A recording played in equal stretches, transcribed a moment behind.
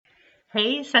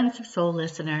Hey, Sense of Soul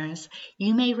listeners.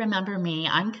 You may remember me.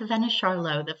 I'm Kavenna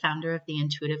Charlot, the founder of the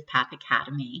Intuitive Path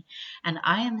Academy, and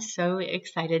I am so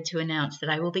excited to announce that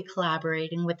I will be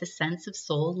collaborating with the Sense of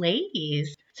Soul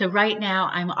ladies. So, right now,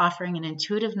 I'm offering an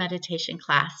intuitive meditation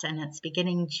class, and it's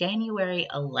beginning January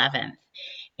 11th.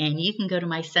 And you can go to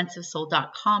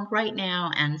mysenseofsoul.com right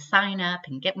now and sign up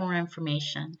and get more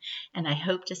information. And I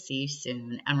hope to see you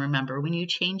soon. And remember, when you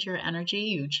change your energy,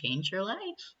 you change your life.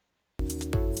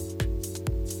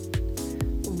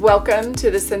 Welcome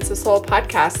to the Sense of Soul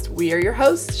podcast. We are your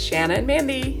hosts, Shanna and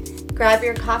Mandy. Grab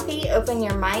your coffee, open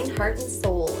your mind, heart, and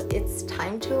soul. It's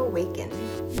time to awaken.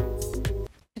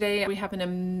 Today we have an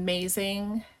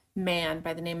amazing man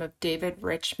by the name of David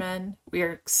Richman. We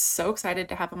are so excited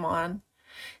to have him on.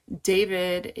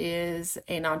 David is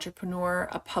an entrepreneur,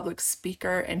 a public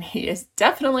speaker, and he is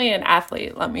definitely an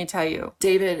athlete, let me tell you.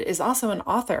 David is also an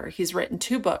author. He's written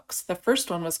 2 books. The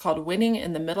first one was called Winning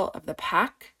in the Middle of the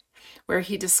Pack, where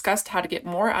he discussed how to get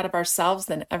more out of ourselves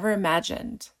than ever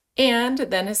imagined. And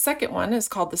then his second one is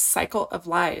called The Cycle of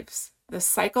Lives. The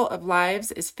Cycle of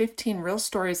Lives is 15 real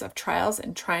stories of trials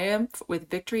and triumph with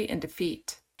victory and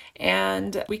defeat.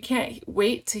 And we can't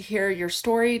wait to hear your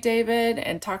story, David,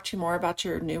 and talk to you more about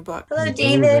your new book. Hello,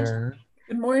 David.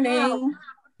 Good morning.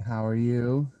 How are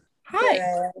you? Hi.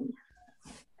 Good.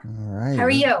 All right. How are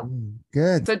you?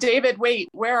 Good. So, David, wait,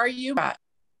 where are you at?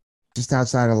 Just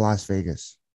outside of Las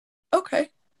Vegas. Okay,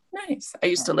 nice. I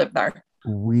used to live there.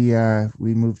 We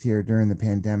moved here during the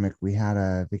pandemic. We had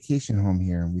a vacation home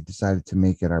here, and we decided to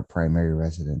make it our primary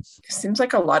residence. Seems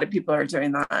like a lot of people are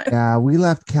doing that. Yeah, we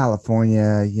left California.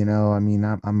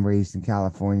 I'm raised in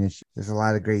California. There's a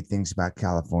lot of great things about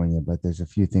California, but there's a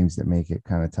few things that make it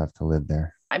kind of tough to live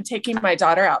there. I'm taking my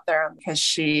daughter out there because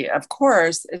she, of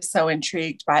course, is so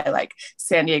intrigued by like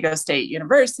San Diego State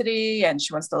University, and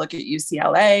she wants to look at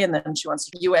UCLA, and then she wants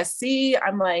to USC.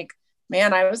 I'm like,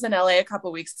 man, I was in LA a couple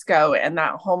of weeks ago, and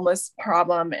that homeless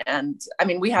problem. And I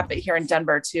mean, we have it here in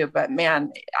Denver too, but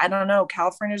man, I don't know.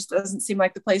 California just doesn't seem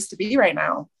like the place to be right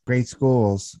now. Great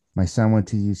schools. My son went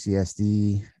to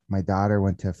UCSD. My daughter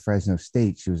went to Fresno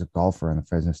State. She was a golfer on the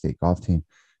Fresno State golf team.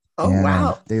 Oh,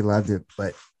 wow. They loved it.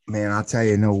 But man, I'll tell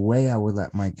you, no way I would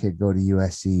let my kid go to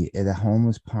USC. The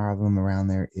homeless problem around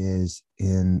there is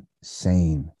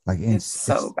insane. It's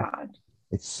so bad.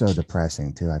 It's so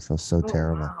depressing too. I feel so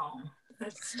terrible. Wow.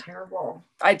 That's terrible.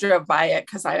 I drove by it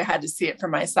because I had to see it for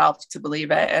myself to believe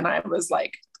it. And I was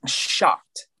like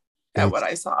shocked at what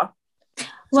I saw.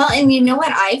 Well, and you know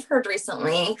what I've heard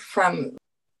recently from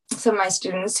some of my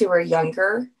students who are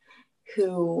younger,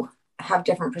 who have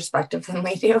different perspective than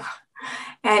we do.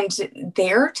 And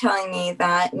they're telling me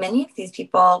that many of these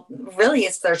people, really,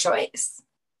 it's their choice.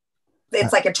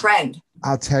 It's like a trend.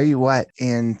 I'll tell you what,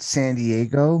 in San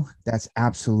Diego, that's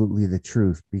absolutely the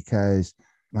truth, because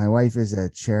my wife is a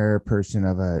chairperson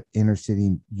of a inner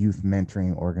city youth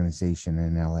mentoring organization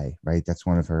in LA, right? That's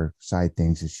one of her side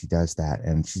things, is she does that.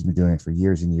 And she's been doing it for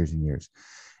years and years and years.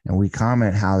 And we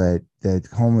comment how the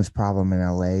homeless problem in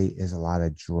LA is a lot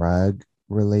of drug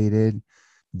related.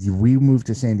 We moved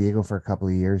to San Diego for a couple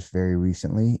of years very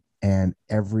recently, and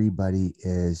everybody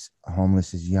is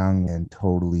homeless, is young and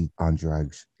totally on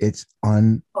drugs. It's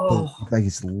like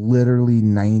it's literally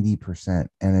 90%.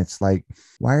 And it's like,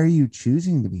 why are you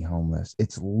choosing to be homeless?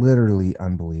 It's literally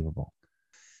unbelievable.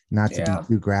 Not to be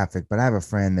too graphic, but I have a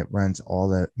friend that runs all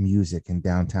the music in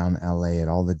downtown LA at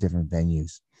all the different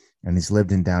venues. And he's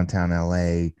lived in downtown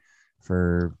LA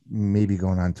for maybe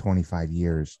going on 25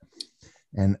 years.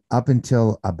 And up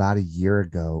until about a year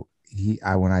ago,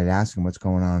 when I'd ask him what's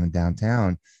going on in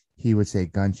downtown, he would say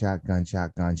gunshot,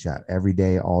 gunshot, gunshot every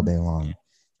day, all day long.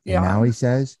 Yeah. And now he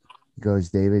goes,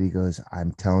 David, he goes,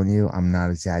 I'm telling you, I'm not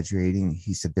exaggerating.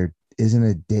 He said, there isn't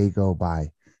a day go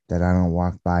by that I don't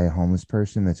walk by a homeless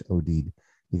person that's OD'd.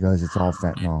 He goes, it's all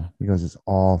fentanyl. He goes, it's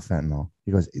all fentanyl.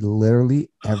 He goes, literally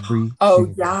every.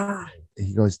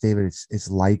 He goes, David,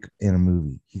 it's like in a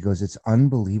movie. He goes, it's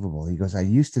unbelievable. He goes, I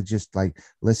used to just like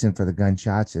listen for the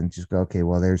gunshots and just go, okay,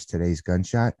 well, there's today's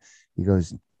gunshot. He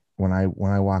goes, when I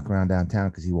walk around downtown,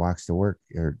 because he walks to work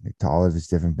or to all of his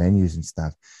different venues and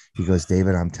stuff, he goes,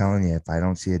 David, I'm telling you, if I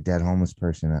don't see a dead homeless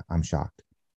person, I'm shocked.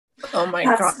 Oh my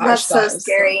gosh. That's so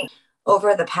scary.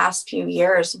 Over the past few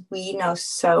years, we know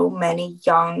so many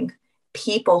young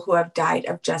people who have died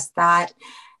of just that.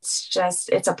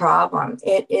 It's a problem.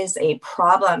 It is a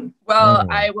problem. Well,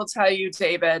 I will tell you,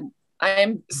 David,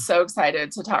 I'm so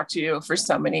excited to talk to you for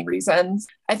so many reasons.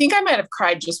 I think I might have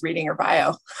cried just reading your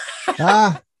bio.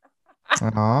 That's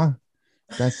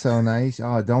so nice.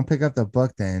 Oh, don't pick up the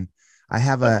book then. I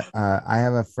have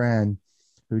a friend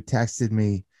who texted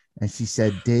me And she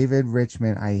said, David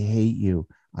Richman, I hate you.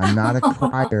 I'm not a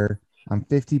crier. I'm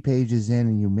 50 pages in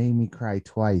and you made me cry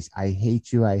twice. I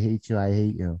hate you. I hate you. I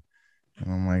hate you.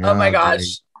 And I'm like, Oh my oh, great.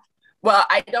 gosh. Well,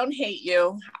 I don't hate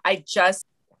you. I just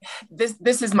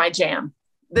this is my jam.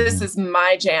 This Mhm. is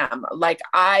my jam. Like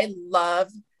I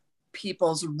love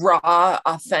people's raw,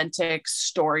 authentic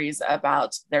stories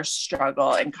about their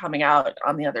struggle and coming out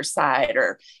on the other side,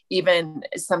 or even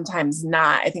sometimes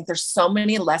not. I think there's so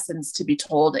many lessons to be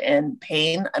told in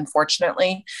pain.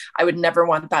 Unfortunately, I would never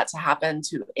want that to happen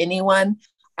to anyone.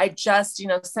 I just,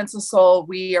 Sense of Soul,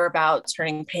 we are about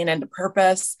turning pain into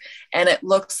purpose. And it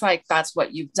looks like that's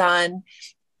what you've done.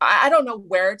 I don't know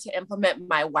where to implement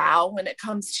my wow when it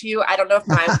comes to you. I don't know if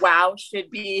my wow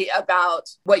should be about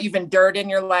what you've endured in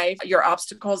your life, your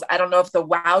obstacles. I don't know if the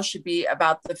wow should be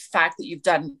about the fact that you've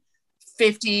done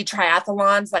 50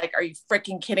 triathlons. Like, are you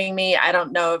freaking kidding me? I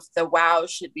don't know if the wow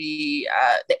should be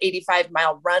the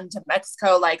 85-mile run to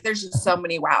Mexico. Like, there's just so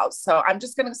many wows. So I'm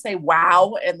just going to say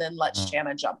wow and then let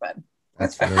Shanna jump in.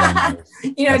 That's really nice.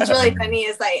 It's really funny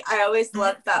is I always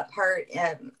love that part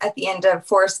at the end of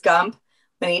Forrest Gump,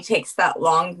 when he takes that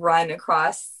long run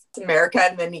across America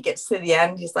and then he gets to the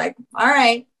end, he's like, all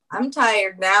right, I'm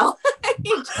tired now.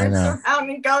 He turns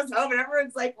around and goes home and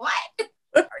everyone's like, what?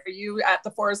 Are you at the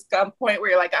Forrest Gump point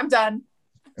where you're like, I'm done?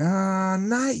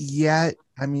 Not yet.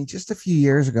 I mean, just a few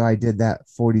years ago, I did that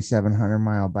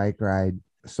 4,700-mile bike ride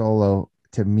solo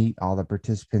to meet all the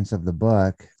participants of the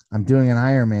book. I'm doing an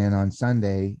Ironman on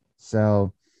Sunday,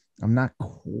 so I'm not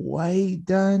quite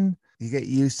done. You get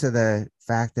used to the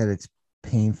fact that it's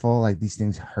painful, like these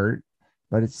things hurt,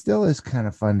 but it still is kind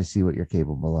of fun to see what you're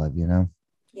capable of,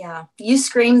 Yeah, you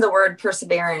scream the word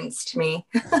perseverance to me.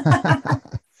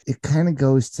 It kind of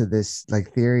goes to this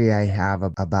like theory I have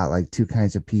about like two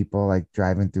kinds of people like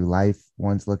driving through life.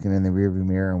 One's looking in the rearview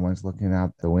mirror and one's looking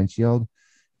out the windshield.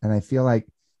 And I feel like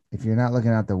if you're not looking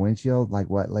out the windshield,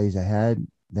 like what lays ahead,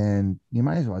 then you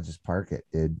might as well just park it,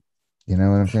 dude. You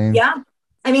know what I'm saying? Yeah.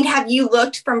 I mean, have you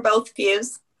looked from both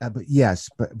views? But yes,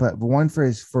 but one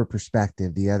is for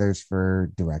perspective, the other's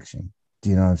for direction.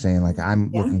 Do you know what I'm saying? Like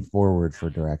I'm looking forward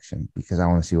for direction because I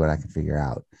want to see what I can figure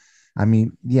out. I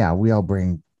mean, yeah, we all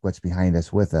bring what's behind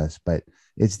us with us, but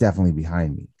it's definitely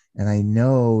behind me. And I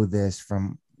know this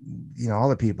from, all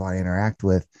the people I interact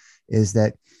with is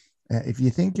that if you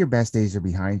think your best days are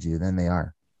behind you, then they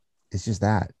are. It's just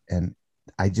that. And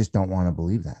I just don't want to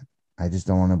believe that. I just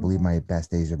don't want to believe my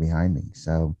best days are behind me.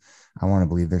 So I want to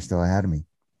believe they're still ahead of me.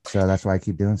 So that's why I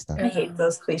keep doing stuff. I hate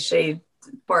those cliches.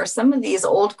 For some of these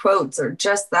old quotes are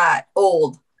just that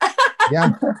old.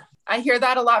 Yeah. I hear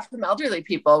that a lot from elderly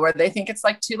people where they think it's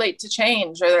like too late to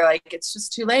change, or they're like, it's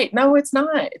just too late. No, it's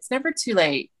not. It's never too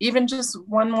late. Even just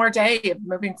one more day of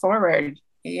moving forward,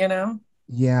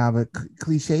 Yeah, but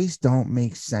cliches don't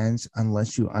make sense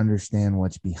unless you understand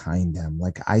what's behind them.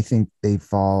 Like, I think they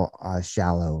fall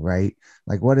shallow, right?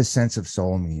 Like, what does sense of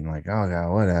soul mean? Like, oh,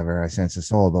 God, whatever, a sense of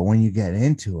soul. But when you get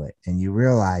into it and you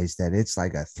realize that it's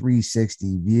like a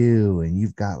 360 view and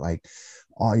you've got like,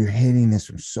 you're hitting this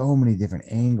from so many different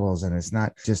angles, and it's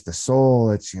not just the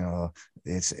soul, it's,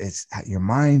 it's your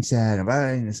mindset,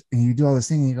 and you do all this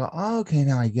thing and you go, oh, okay,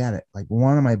 now I get it. Like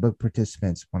one of my book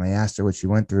participants, when I asked her what she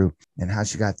went through and how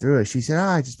she got through it, she said,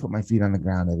 I just put my feet on the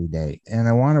ground every day. And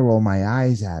I want to roll my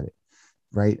eyes at it,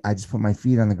 right? I just put my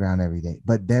feet on the ground every day.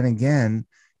 But then again,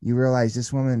 you realize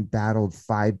this woman battled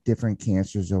 5 different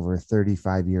cancers over a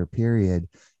 35-year period.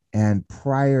 And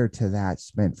prior to that,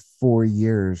 spent 4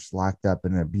 years locked up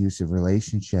in an abusive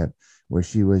relationship where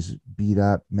she was beat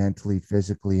up mentally,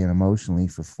 physically, and emotionally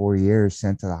for 4 years,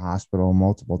 sent to the hospital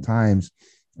multiple times,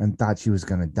 and thought she was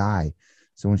going to die.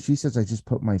 So when she says, I just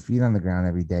put my feet on the ground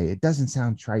every day, it doesn't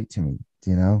sound trite to me.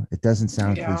 It doesn't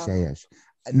sound cliche-ish.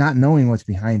 Not knowing what's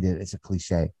behind it, it's a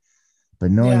cliche.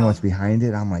 But knowing what's behind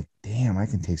it, I'm like, damn, I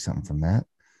can take something from that.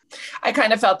 I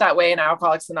kind of felt that way in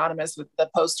Alcoholics Anonymous with the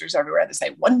posters everywhere that say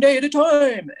 1 day at a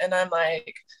time. And I'm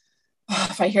like, oh,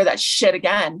 if I hear that shit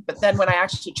again. But then when I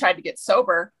actually tried to get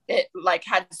sober, it like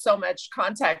had so much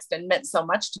context and meant so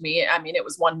much to me. I mean, it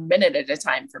was 1 minute at a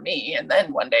time for me, and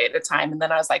then 1 day at a time. And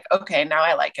then I was like, okay, now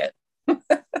I like it.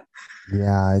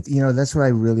 Yeah. That's what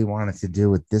I really wanted to do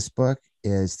with this book,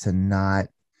 is to not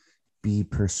be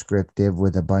prescriptive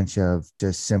with a bunch of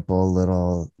just simple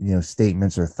little,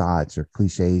 statements or thoughts or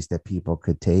cliches that people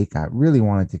could take. I really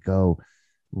wanted to go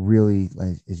really,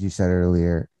 like, as you said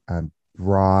earlier,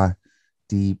 raw,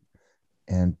 deep,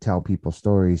 and tell people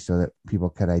stories so that people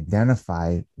could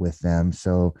identify with them,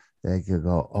 so they could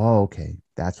go, oh, okay,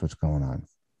 that's what's going on.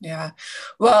 Yeah.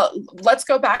 Well, let's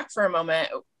go back for a moment.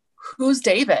 Who's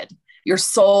David? your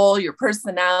soul, your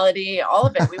personality, all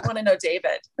of it. We want to know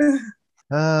David.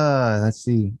 Let's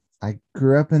see. I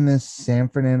grew up in the San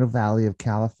Fernando Valley of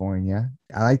California.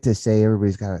 I like to say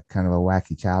everybody's got a kind of a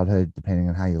wacky childhood, depending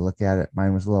on how you look at it.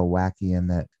 Mine was a little wacky in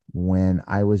that when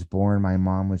I was born, my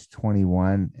mom was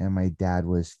 21 and my dad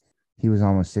he was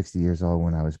almost 60 years old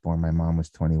when I was born. My mom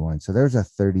was 21. So there's a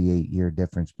 38-year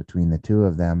difference between the two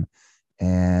of them.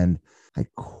 And I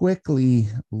quickly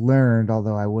learned,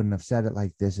 although I wouldn't have said it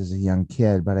like this as a young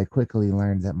kid, but I quickly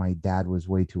learned that my dad was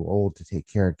way too old to take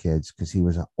care of kids because he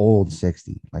was an old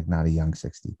 60, like not a young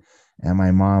 60. And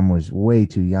my mom was way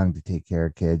too young to take care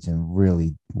of kids and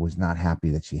really was not happy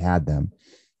that she had them.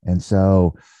 And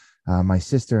so my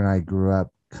sister and I grew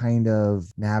up kind of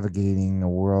navigating a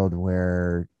world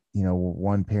where,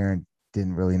 one parent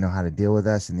didn't really know how to deal with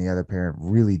us and the other parent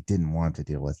really didn't want to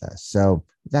deal with us. So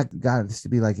that got us to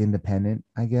be like independent,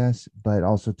 I guess, but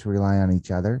also to rely on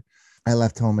each other. I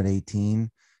left home at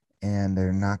 18 and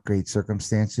they're not great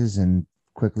circumstances and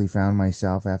quickly found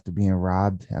myself after being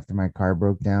robbed, after my car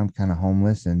broke down, kind of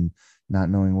homeless and not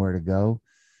knowing where to go.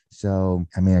 So,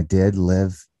 I did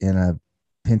live in a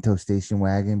Pinto station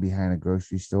wagon behind a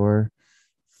grocery store,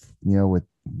 with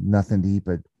nothing to eat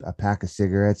but a pack of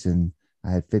cigarettes, and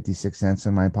I had 56 cents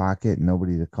in my pocket and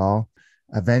nobody to call.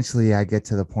 Eventually, I get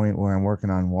to the point where I'm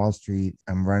working on Wall Street.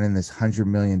 I'm running this $100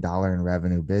 million in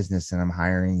revenue business and I'm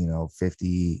hiring,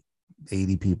 50,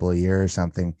 80 people a year or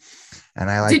something.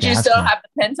 And I like Did you still have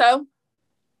the Pinto?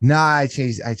 No, I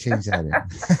changed that in.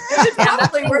 It's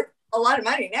probably worth a lot of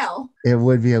money now. It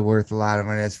would be worth a lot of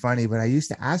money. That's funny. But I used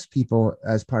to ask people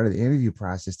as part of the interview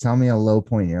process, tell me a low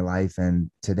point in your life. And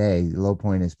today, the low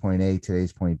point is point A,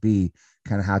 today's point B.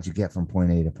 Kind of how'd you get from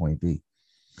point A to point B?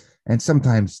 And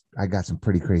sometimes I got some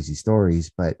pretty crazy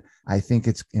stories, but I think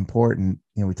it's important.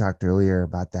 We talked earlier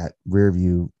about that rear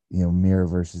view, mirror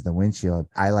versus the windshield.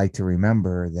 I like to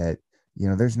remember that,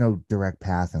 there's no direct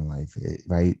path in life,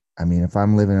 right? If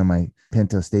I'm living in my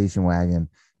Pinto station wagon,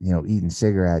 eating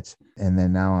cigarettes, and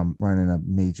then now I'm running a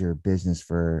major business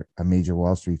for a major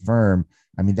Wall Street firm,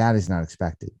 that is not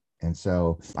expected. And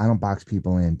so I don't box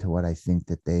people into what I think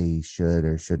that they should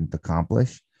or shouldn't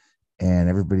accomplish. And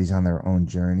everybody's on their own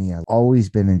journey. I've always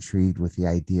been intrigued with the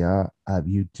idea of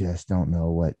you just don't know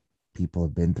what people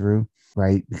have been through,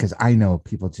 right? Because I know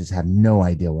people just have no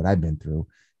idea what I've been through.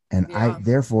 And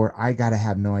therefore, I got to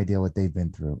have no idea what they've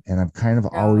been through. And I've kind of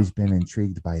always been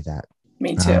intrigued by that.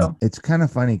 Me too. It's kind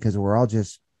of funny because we're all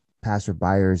just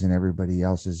passerbyers in everybody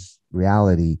else's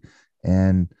reality.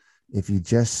 And if you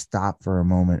just stop for a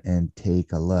moment and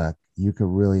take a look, you could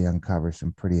really uncover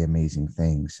some pretty amazing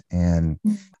things. And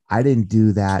I didn't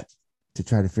do that to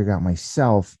try to figure out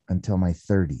myself until my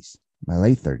 30s, my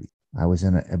late 30s. I was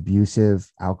in an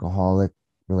abusive, alcoholic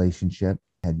relationship,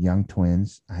 had young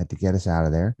twins. I had to get us out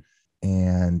of there,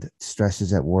 and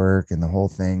stresses at work and the whole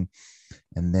thing.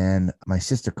 And then my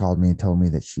sister called me and told me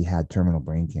that she had terminal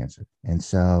brain cancer. And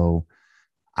so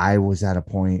I was at a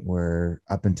point where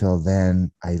up until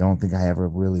then, I don't think I ever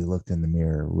really looked in the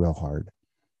mirror real hard.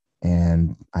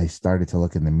 And I started to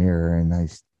look in the mirror and I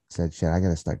said, shit, I got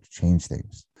to start to change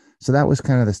things. So that was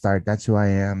kind of the start. That's who I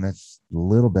am. That's a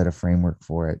little bit of framework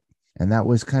for it. And that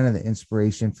was kind of the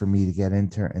inspiration for me to get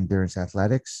into endurance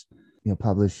athletics,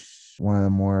 publish one of the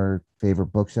more favorite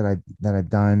books that I've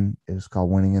done. It was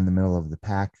called Winning in the Middle of the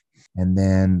Pack. And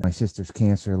then my sister's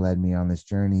cancer led me on this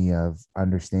journey of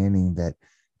understanding that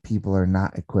people are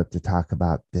not equipped to talk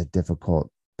about the difficult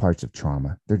parts of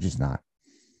trauma. They're just not.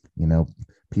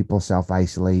 People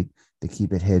self-isolate, they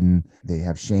keep it hidden, they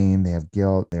have shame, they have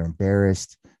guilt, they're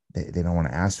embarrassed, they don't want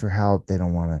to ask for help, they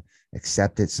don't want to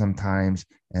accept it sometimes.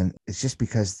 And it's just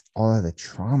because all of the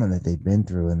trauma that they've been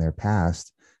through in their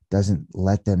past doesn't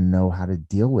let them know how to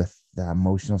deal with the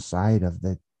emotional side of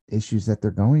the issues that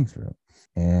they're going through.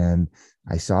 And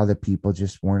I saw that people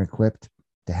just weren't equipped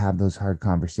to have those hard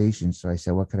conversations. So I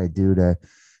said, what could I do to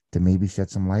maybe shed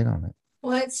some light on it?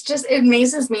 Well, it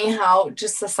amazes me how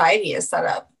just society is set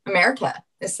up. America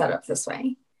is set up this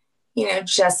way,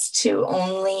 just to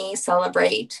only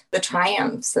celebrate the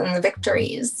triumphs and the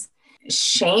victories,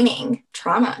 shaming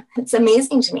trauma. It's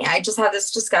amazing to me. I just had this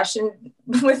discussion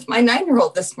with my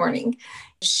 9-year-old this morning.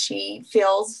 She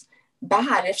feels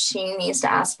bad if she needs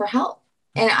to ask for help.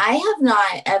 And I have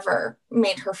not ever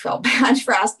made her feel bad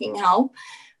for asking help,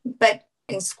 but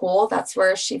in school, that's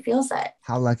where she feels it.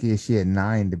 How lucky is she at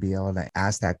 9 to be able to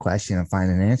ask that question and find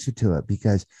an answer to it?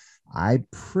 Because I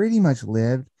pretty much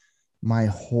lived my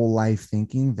whole life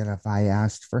thinking that if I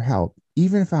asked for help,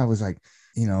 even if I was like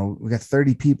we got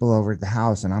 30 people over at the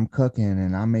house and I'm cooking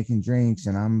and I'm making drinks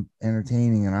and I'm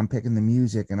entertaining and I'm picking the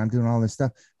music and I'm doing all this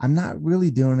stuff. I'm not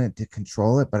really doing it to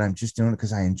control it, but I'm just doing it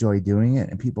because I enjoy doing it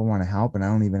and people want to help and I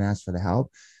don't even ask for the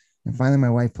help. And finally, my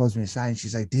wife pulls me aside and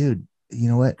she's like, dude, you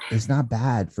know what? It's not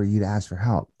bad for you to ask for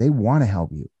help. They want to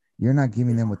help you. You're not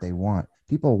giving them what they want.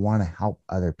 People want to help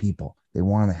other people. They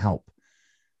want to help.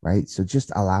 Right. So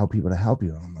just allow people to help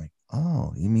you. And I'm like,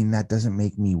 oh, you mean that doesn't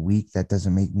make me weak? That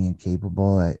doesn't make me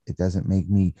incapable. It doesn't make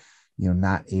me,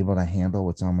 not able to handle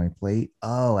what's on my plate.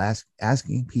 Oh,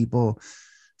 asking people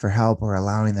for help or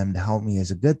allowing them to help me is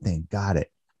a good thing. Got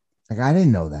it. Like, I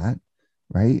didn't know that.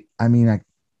 Right. I mean, I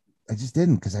just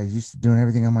didn't, because I used to doing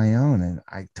everything on my own. And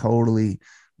I totally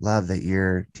love that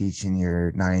you're teaching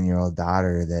your 9-year-old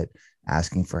daughter that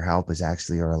asking for help is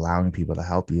actually, or allowing people to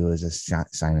help you, is a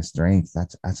sign of strength.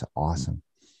 That's awesome.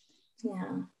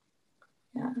 Yeah.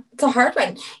 It's a hard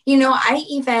one.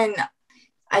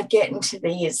 I get into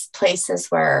these places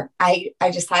where I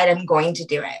decide I'm going to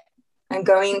do it. I'm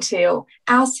going to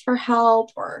ask for help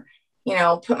or,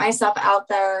 put myself out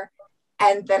there,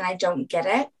 and then I don't get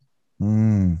it.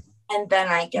 And then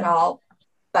I get all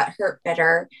butthurt,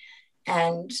 bitter,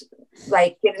 and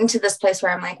like get into this place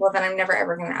where I'm like, well, then I'm never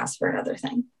ever going to ask for another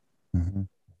thing. Mm-hmm.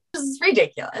 This is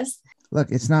ridiculous.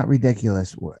 Look, it's not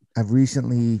ridiculous. I've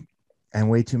recently, and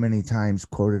way too many times,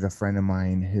 quoted a friend of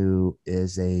mine who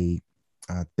is a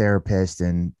therapist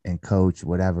and coach,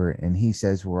 whatever. And he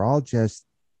says, we're all just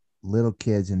little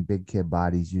kids in big kid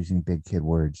bodies using big kid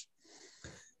words.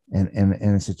 And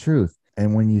it's the truth.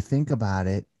 And when you think about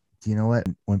it, you know what?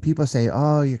 When people say,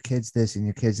 oh, your kid's this and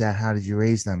your kid's that, how did you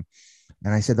raise them?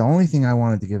 And I said, the only thing I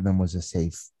wanted to give them was a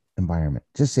safe environment,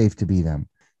 just safe to be them.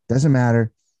 Doesn't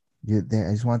matter. I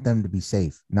just want them to be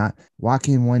safe, not walk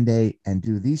in one day and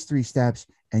do these 3 steps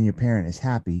and your parent is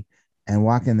happy, and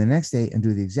walk in the next day and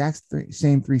do the exact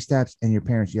same 3 steps and your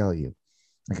parents yell at you.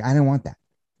 Like, I didn't want that.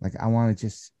 Like, I want to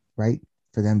just, right,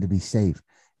 for them to be safe.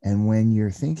 And when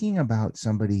you're thinking about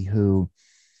somebody who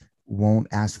won't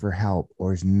ask for help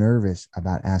or is nervous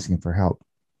about asking for help,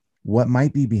 what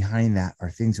might be behind that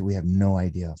are things that we have no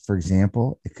idea. For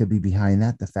example, it could be behind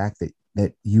that the fact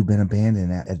that you've been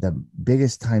abandoned at the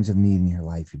biggest times of need in your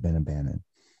life. You've been abandoned.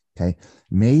 Okay.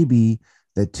 Maybe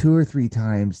the 2 or 3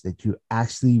 times that you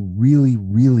actually really,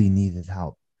 really needed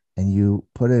help and you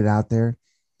put it out there,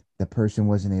 the person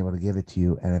wasn't able to give it to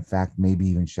you. And in fact, maybe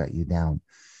even shut you down.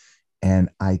 And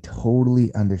I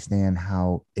totally understand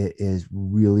how it is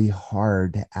really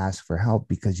hard to ask for help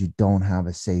because you don't have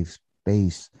a safe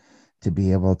space to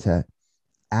be able to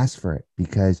ask for it,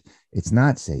 because it's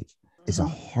not safe. It's a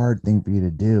hard thing for you to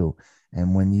do.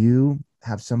 And when you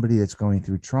have somebody that's going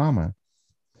through trauma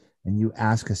and you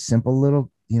ask a simple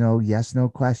little, yes, no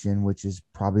question, which is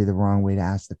probably the wrong way to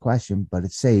ask the question, but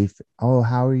it's safe. Oh,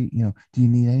 how are you? Do you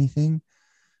need anything?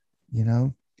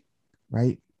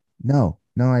 Right? No,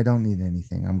 I don't need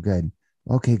anything. I'm good.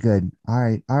 Okay, good. All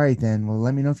right then. Well,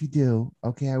 let me know if you do.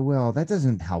 Okay, I will. That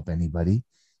doesn't help anybody.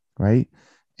 Right.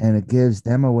 And it gives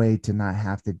them a way to not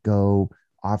have to go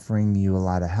offering you a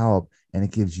lot of help. And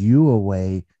it gives you a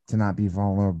way to not be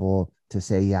vulnerable to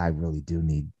say, yeah, I really do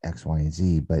need X, Y, and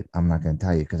Z, but I'm not going to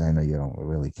tell you because I know you don't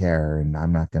really care. And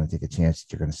I'm not going to take a chance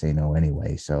that you're going to say no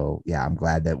anyway. So yeah, I'm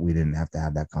glad that we didn't have to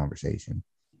have that conversation.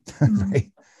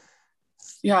 Right.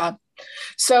 Yeah.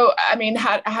 So, I mean,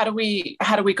 how do we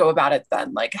go about it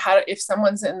then? Like, if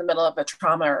someone's in the middle of a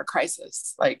trauma or a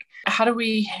crisis, like, how do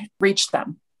we reach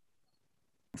them?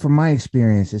 From my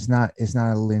experience, it's not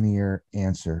a linear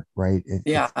answer, right?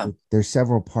 There's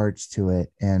several parts to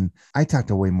it. And I talked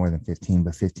to way more than 15,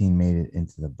 but 15 made it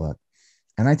into the book.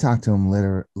 And I talked to them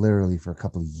literally for a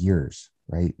couple of years,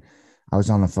 right? I was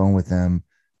on the phone with them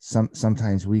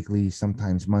sometimes weekly,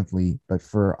 sometimes monthly, but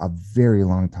for a very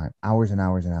long time, hours and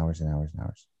hours and hours and hours and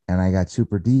hours. And I got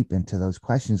super deep into those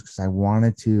questions because I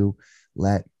wanted to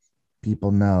let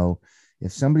people know,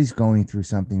 if somebody's going through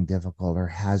something difficult or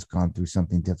has gone through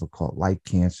something difficult, like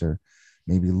cancer,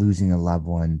 maybe losing a loved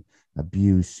one,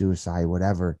 abuse, suicide,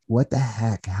 whatever, what the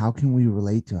heck, how can we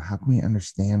relate to it? How can we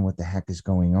understand what the heck is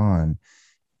going on?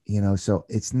 So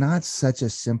it's not such a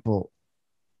simple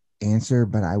answer,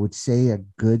 but I would say a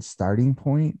good starting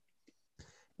point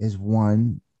is,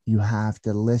 one, you have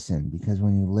to listen, because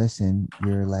when you listen,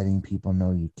 you're letting people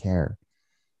know you care.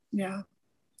 Yeah.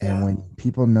 And when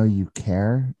people know you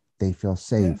care, they feel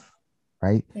safe,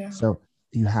 right? Yeah. So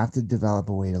you have to develop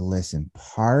a way to listen.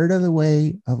 Part of the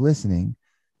way of listening,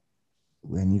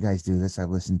 when you guys do this, I've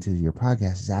listened to your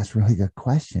podcast, is ask really good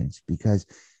questions, because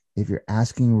if you're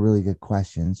asking really good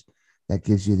questions, that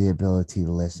gives you the ability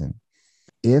to listen.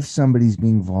 If somebody's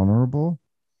being vulnerable,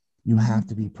 you have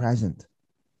to be present.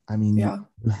 I mean, Yeah.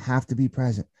 you have to be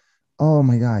present. Oh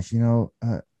my gosh,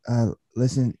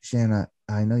 listen, Shanna,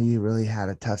 I know you really had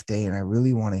a tough day and I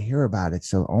really want to hear about it.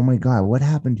 So, oh my God, what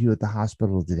happened to you at the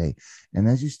hospital today? And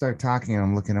as you start talking,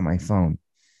 I'm looking at my phone.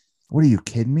 What are you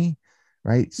kidding me?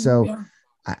 Right. So Yeah.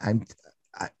 I'm,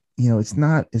 it's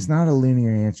not a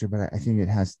linear answer, but I think it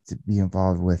has to be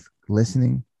involved with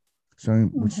listening, showing,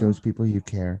 which Mhm. shows people you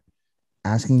care,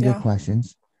 asking good Yeah.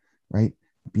 questions, right?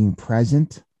 Being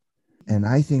present. And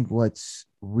I think what's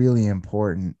really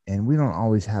important, and we don't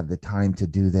always have the time to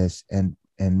do this, and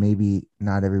maybe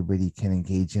not everybody can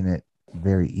engage in it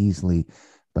very easily,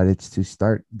 but it's to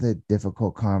start the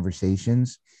difficult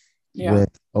conversations Yeah.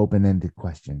 with open-ended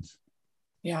questions.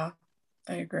 Yeah.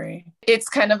 I agree. It's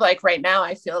kind of like right now,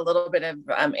 I feel a little bit of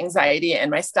anxiety in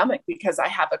my stomach because I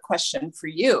have a question for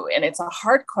you and it's a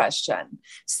hard question.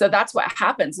 So that's what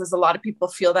happens is a lot of people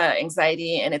feel that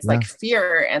anxiety and it's Yeah. like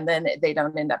fear and then they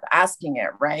don't end up asking it,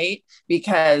 right?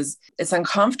 Because it's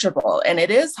uncomfortable and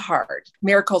it is hard.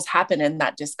 Miracles happen in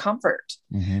that discomfort.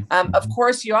 Of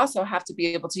course, you also have to be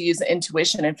able to use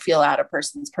intuition and feel out a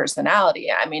person's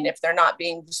personality. I mean, if they're not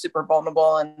being super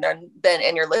vulnerable and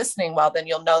you're listening well, then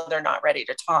you'll know they're not ready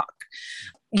to talk.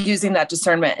 Using that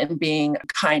discernment and being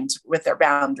kind with their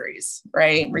boundaries,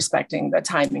 right? Respecting the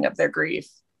timing of their grief.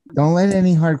 Don't let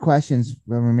any hard questions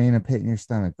remain a pit in your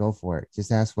stomach. Go for it.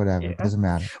 Just ask whatever. Yeah. It doesn't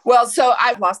matter. Well, so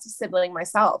I've lost a sibling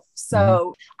myself.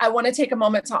 So I want to take a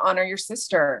moment to honor your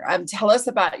sister. Tell us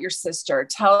about your sister.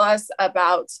 Tell us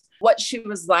about what she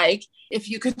was like. If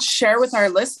you could share with our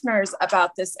listeners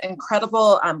about this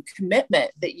incredible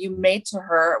commitment that you made to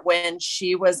her when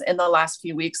she was in the last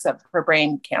few weeks of her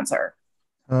brain cancer.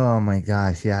 Oh my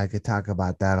gosh. Yeah, I could talk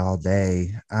about that all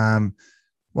day.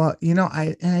 Well,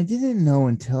 I didn't know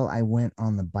until I went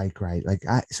on the bike ride.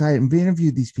 So I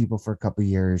interviewed these people for a couple of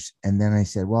years, and then I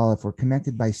said, well, if we're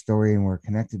connected by story and we're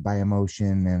connected by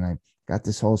emotion, and I got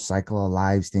this whole cycle of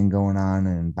lives thing going on,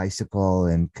 and bicycle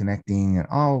and connecting, and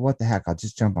oh, what the heck? I'll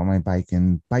just jump on my bike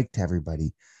and bike to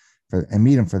everybody and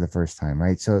meet them for the first time,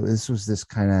 right? So this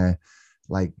kind of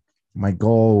like my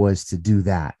goal was to do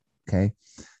that. Okay,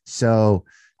 so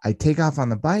I take off on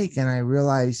the bike and I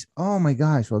realize, oh my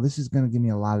gosh, well, this is going to give me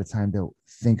a lot of time to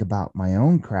think about my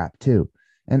own crap too.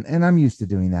 And I'm used to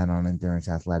doing that on endurance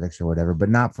athletics or whatever, but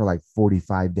not for like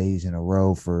 45 days in a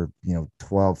row for,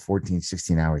 12, 14,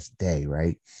 16 hours a day.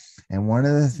 Right. And one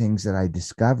of the things that I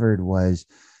discovered was,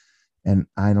 and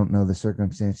I don't know the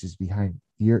circumstances behind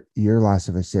your loss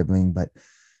of a sibling, but,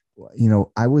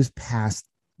 I was past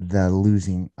the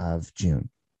losing of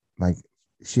June. Like,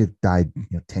 she had died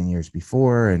 10 years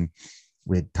before, and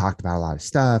we had talked about a lot of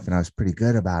stuff and I was pretty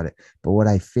good about it. But what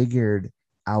I figured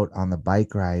out on the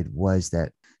bike ride was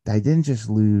that I didn't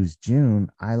just lose June.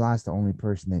 I lost the only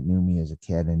person that knew me as a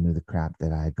kid and knew the crap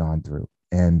that I had gone through.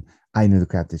 And I knew the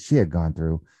crap that she had gone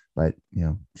through, but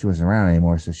she wasn't around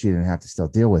anymore. So she didn't have to still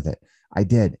deal with it. I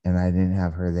did. And I didn't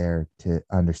have her there to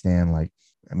understand,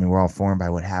 we're all formed by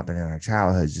what happened in our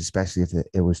childhoods, especially if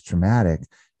it was traumatic.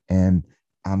 And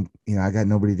I got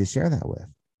nobody to share that with.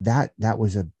 That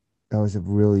was a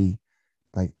really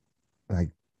like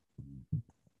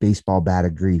baseball bat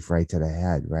of grief right to the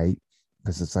head, right?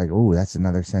 Because it's like, oh, that's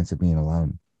another sense of being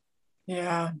alone.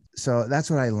 Yeah. So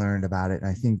that's what I learned about it. And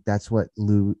I think that's what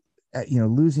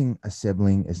losing a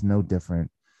sibling is no different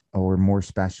or more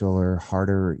special or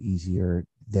harder or easier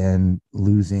than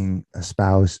losing a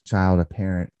spouse, child, a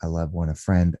parent, a loved one, a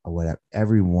friend, or whatever.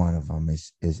 Every one of them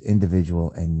is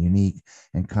individual and unique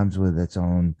and comes with its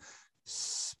own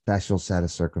special set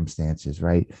of circumstances,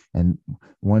 right? And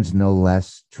one's no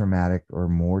less traumatic or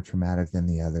more traumatic than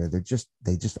the other. They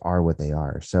just are what they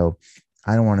are. So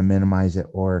I don't want to minimize it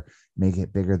or make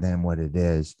it bigger than what it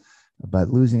is. But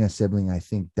losing a sibling, I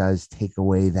think, does take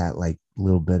away that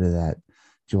little bit of that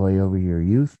joy over your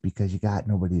youth, because you got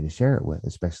nobody to share it with,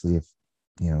 especially if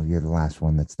you're the last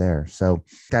one that's there. So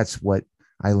that's what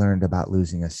I learned about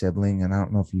losing a sibling. And I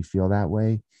don't know if you feel that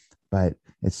way, but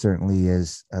it certainly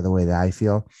is the way that I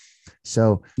feel.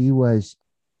 So she was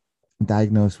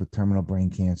diagnosed with terminal brain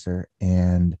cancer,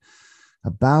 and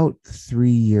about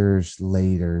 3 years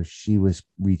later, she was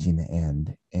reaching the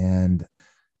end, and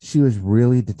she was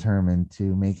really determined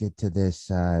to make it to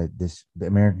this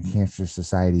American Cancer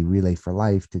Society Relay for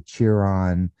Life to cheer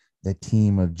on the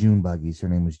team of June buggies. Her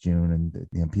name was June,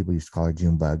 and people used to call her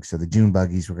June Bug. So the June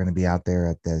buggies were going to be out there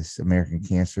at this American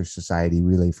Cancer Society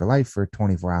Relay for Life for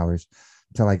 24 hours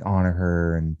to honor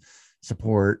her and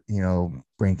support,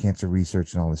 brain cancer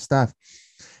research and all this stuff.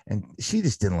 And she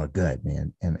just didn't look good,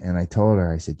 man. And I told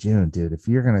her, I said, June, dude, if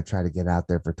you're going to try to get out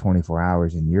there for 24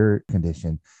 hours in your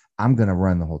condition, I'm going to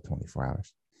run the whole 24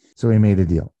 hours. So we made a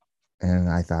deal. And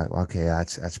I thought, okay,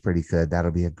 that's pretty good.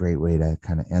 That'll be a great way to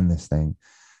kind of end this thing.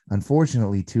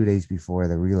 Unfortunately, 2 days before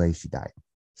the relay, she died.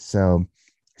 So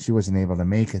she wasn't able to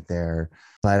make it there,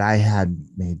 but I had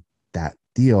made that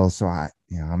deal. So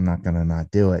I'm not going to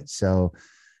not do it. So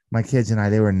my kids and I,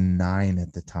 they were 9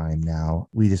 at the time now.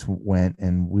 We just went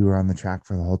and we were on the track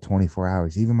for the whole 24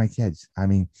 hours. Even my kids. I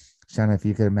mean, Shanna, if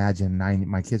you could imagine, 9,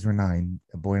 my kids were 9,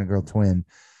 a boy and a girl twin.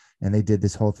 And they did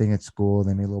this whole thing at school.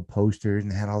 They made little posters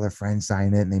and had all their friends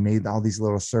sign it. And they made all these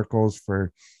little circles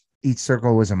for each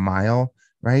circle was a mile,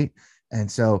 right?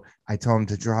 And so I told them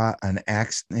to draw an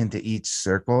X into each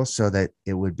circle so that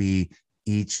it would be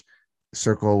each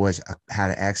circle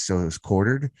had an X, so it was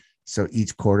quartered. So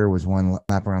each quarter was one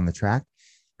lap around the track,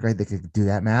 right? They could do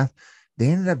that math. They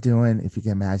ended up doing, if you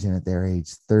can imagine at their age,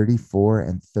 34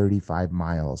 and 35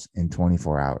 miles in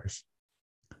 24 hours.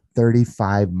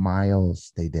 35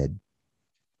 miles they did.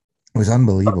 It was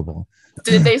unbelievable.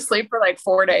 Did they sleep for like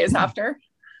 4 days after?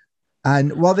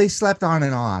 And well, they slept on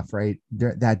and off, right,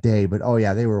 that day. But oh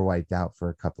yeah, they were wiped out for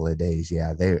a couple of days.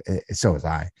 Yeah, so was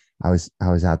I. I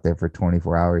was out there for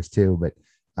 24 hours too. But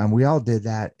we all did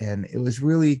that, and it was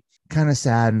really kind of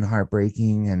sad and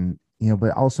heartbreaking, and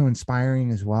but also inspiring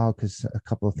as well, because a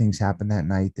couple of things happened that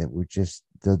night that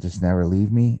they'll just never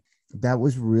leave me. That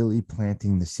was really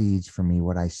planting the seeds for me.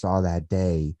 What I saw that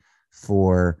day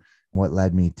for what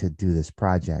led me to do this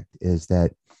project is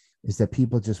that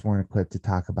people just weren't equipped to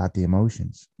talk about the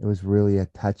emotions. It was really a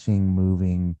touching,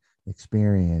 moving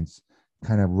experience,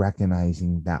 kind of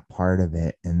recognizing that part of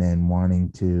it and then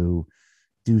wanting to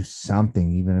do something,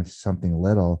 even if something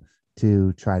little,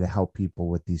 to try to help people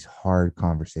with these hard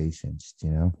conversations,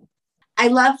 I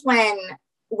love when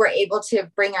we're able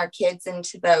to bring our kids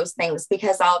into those things,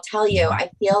 because I'll tell you, I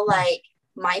feel like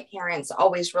my parents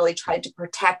always really tried to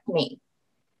protect me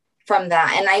from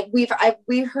that. And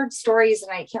we've heard stories,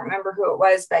 and I can't remember who it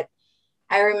was, but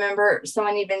I remember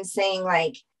someone even saying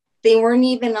like they weren't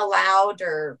even allowed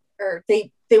or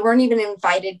they weren't even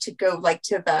invited to go like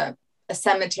to a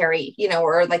cemetery,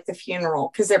 or like the funeral,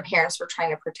 because their parents were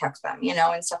trying to protect them,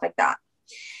 and stuff like that.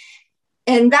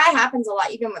 And that happens a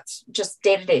lot, even with just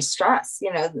day-to-day stress,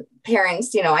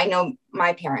 parents, I know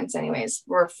my parents anyways,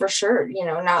 were for sure,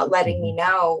 not letting me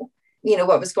know,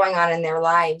 what was going on in their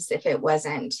lives if it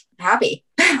wasn't happy.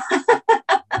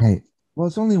 Right. Well,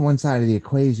 it's only one side of the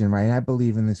equation, right? I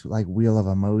believe in this like wheel of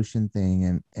emotion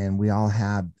thing, and we all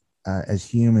have as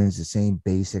humans the same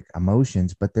basic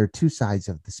emotions, but they're two sides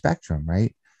of the spectrum,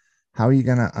 right? How are you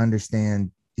going to understand,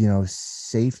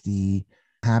 safety,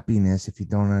 happiness if you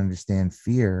don't understand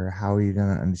fear? How are you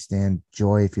going to understand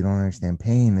joy if you don't understand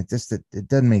pain? It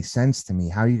doesn't make sense to me.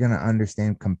 How are you going to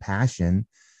understand compassion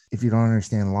if you don't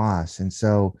understand loss? And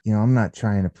so, I'm not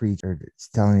trying to preach or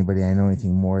tell anybody I know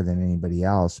anything more than anybody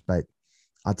else, but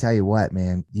I'll tell you what,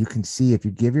 man, you can see if you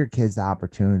give your kids the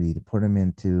opportunity to put them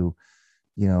into,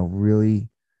 really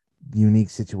unique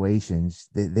situations,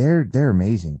 they're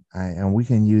amazing. And we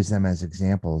can use them as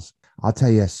examples. I'll tell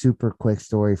you a super quick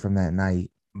story from that night,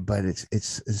 but it's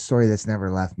a story that's never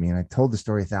left me. And I told the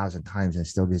story 1,000 times and it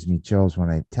still gives me chills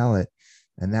when I tell it.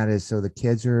 And that is, so the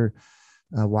kids are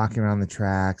walking around the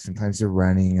track. Sometimes they're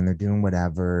running and they're doing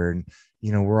whatever. And,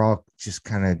 we're all just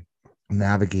kind of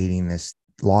navigating this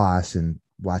loss and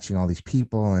watching all these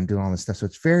people and doing all this stuff. So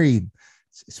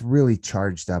it's really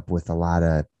charged up with a lot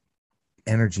of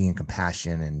energy and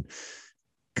compassion and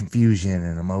confusion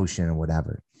and emotion and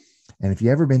whatever. And if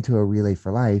you ever been to a Relay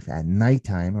for Life at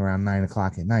nighttime, around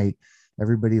 9:00 at night,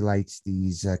 everybody lights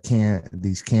these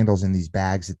candles in these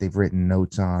bags that they've written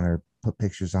notes on or put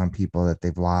pictures on people that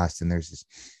they've lost. And there's this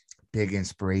big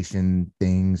inspiration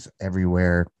things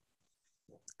everywhere.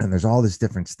 And there's all this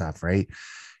different stuff, right?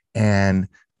 And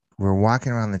we're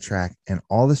walking around the track, and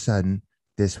all of a sudden,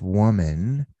 this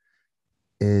woman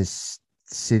is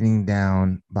sitting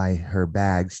down by her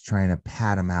bags trying to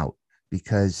pat them out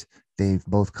because they've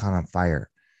both caught on fire.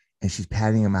 And she's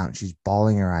patting them out and she's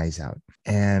bawling her eyes out.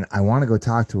 And I want to go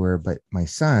talk to her, but my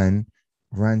son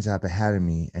runs up ahead of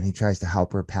me and he tries to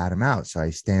help her pat him out. So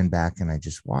I stand back and I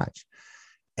just watch.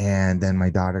 And then my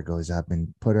daughter goes up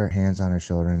and put her hands on her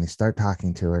shoulder and they start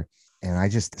talking to her. And I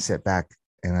just sit back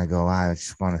and I go, I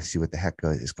just want to see what the heck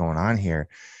is going on here.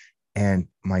 And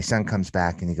my son comes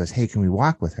back and he goes, hey, can we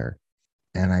walk with her?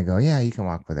 And I go, yeah, you can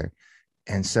walk with her.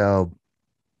 And so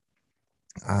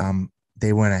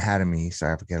they went ahead of me.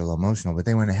 Sorry if I get a little emotional, but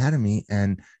they went ahead of me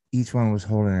and each one was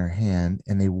holding her hand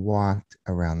and they walked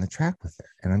around the track with her.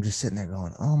 And I'm just sitting there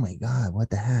going, oh my God, what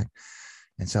the heck?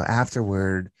 And so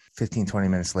afterward, 15, 20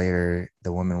 minutes later,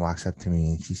 the woman walks up to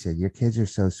me and she said, your kids are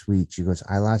so sweet. She goes,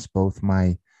 I lost both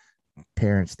my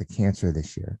parents to cancer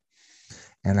this year.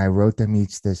 And I wrote them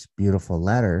each this beautiful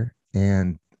letter,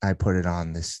 and I put it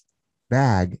on this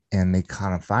bag, and they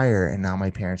caught on fire. And now my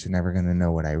parents are never going to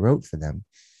know what I wrote for them.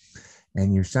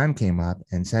 And your son came up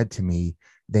and said to me,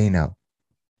 they know.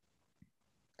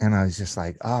 And I was just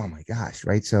like, oh my gosh.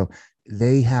 Right. So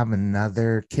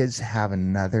kids have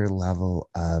another level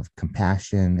of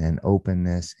compassion and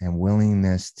openness and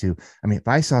willingness to, I mean, if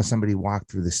I saw somebody walk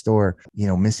through the store,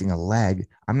 missing a leg,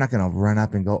 I'm not going to run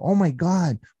up and go, oh my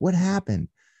God, what happened?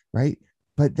 Right.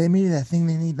 But they maybe that thing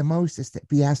they need the most is to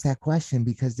be asked that question,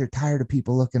 because they're tired of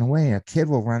people looking away. A kid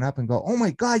will run up and go, oh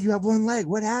my God, you have one leg.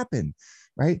 What happened?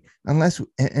 Right. And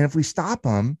if we stop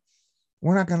them,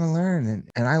 we're not going to learn.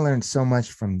 And I learned so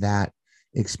much from that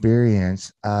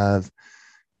experience of,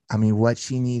 what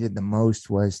she needed the most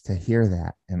was to hear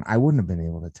that. And I wouldn't have been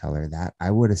able to tell her that. I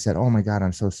would have said, oh my God,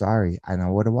 I'm so sorry. And I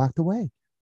would have walked away.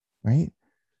 Right.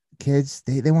 Kids,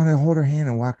 they want to hold her hand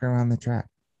and walk her around the track.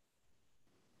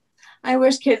 I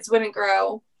wish kids wouldn't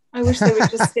grow. I wish they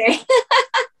would just stay.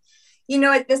 You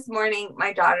know what? This morning,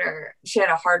 my daughter, she had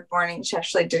a hard morning. She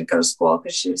actually didn't go to school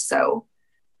because she was so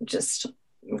just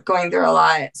going through a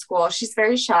lot at school. She's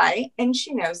very shy, and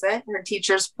she knows it. Her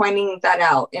teacher's pointing that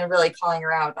out and really calling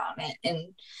her out on it.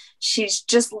 And she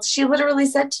literally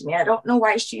said to me, I don't know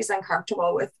why she's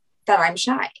uncomfortable with that I'm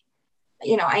shy.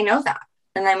 I know that,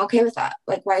 and I'm okay with that.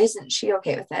 Like, why isn't she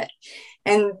okay with it?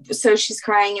 And so she's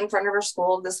crying in front of her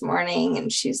school this morning,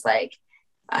 and she's like,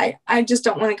 I just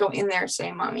don't want to go in there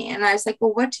today, Mommy. And I was like,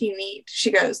 well, what do you need?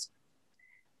 She goes,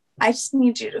 I just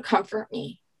need you to comfort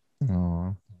me.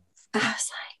 Aww. I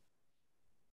was like,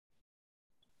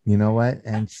 you know what?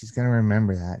 And she's going to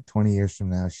remember that 20 years from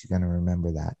now. She's going to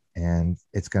remember that. And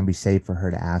it's going to be safe for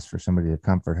her to ask for somebody to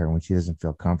comfort her when she doesn't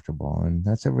feel comfortable. And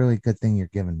that's a really good thing you're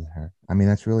giving to her.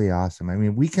 That's really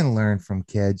awesome. We can learn from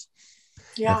kids.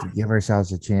 Yeah. If we give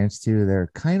ourselves a chance to.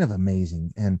 They're kind of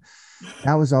amazing. And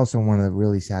that was also one of the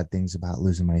really sad things about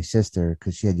losing my sister,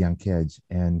 because she had young kids.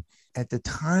 And at the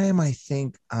time, I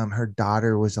think her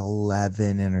daughter was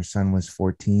 11 and her son was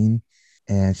 14.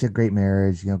 And she had a great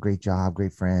marriage, great job,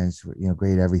 great friends,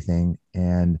 great everything.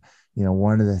 And,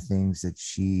 one of the things that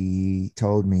she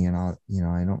told me, and I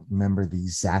don't remember the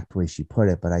exact way she put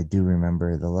it, but I do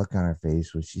remember the look on her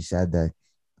face, was she said the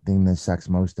thing that sucks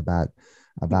most about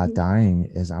dying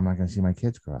is I'm not going to see my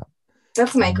kids grow up.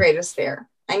 That's my greatest fear.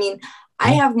 I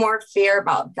have more fear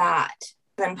about that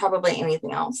than probably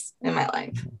anything else in my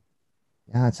life.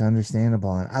 Yeah, it's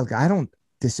understandable. And I don't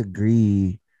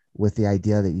disagree with the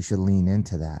idea that you should lean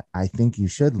into that. I think you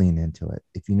should lean into it.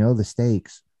 If you know the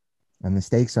stakes, and the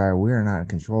stakes are we're not in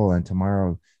control and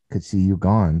tomorrow could see you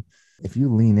gone. If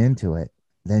you lean into it,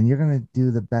 then you're going to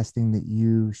do the best thing that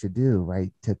you should do,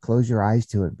 right? To close your eyes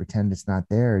to it and pretend it's not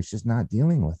there. It's just not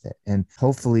dealing with it. And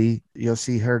hopefully you'll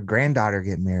see her granddaughter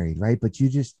get married, right? But you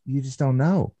just don't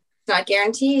know. It's not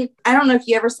guaranteed. I don't know if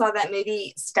you ever saw that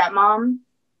movie Stepmom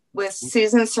with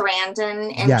Susan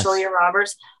Sarandon and Yes. Julia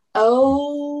Roberts.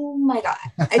 Oh my God.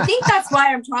 I think that's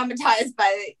why I'm traumatized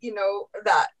by,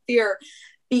 that fear,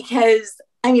 because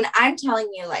I'm telling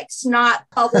you, like snot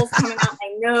bubbles coming out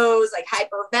my nose, like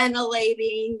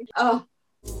hyperventilating. Oh.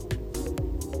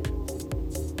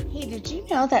 Hey, did you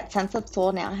know that Sense of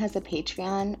Soul now has a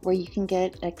Patreon where you can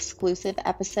get exclusive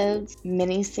episodes,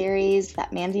 mini-series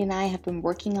that Mandy and I have been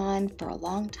working on for a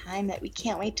long time that we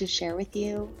can't wait to share with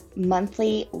you,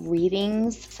 monthly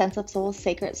readings, Sense of Soul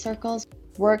Sacred Circles,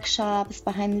 workshops,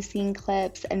 behind-the-scene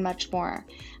clips, and much more.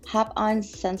 Hop on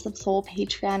Sense of Soul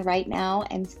Patreon right now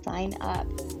and sign up.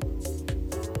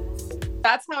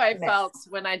 That's how I felt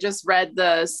when I just read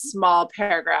the small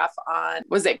paragraph on,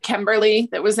 was it Kimberly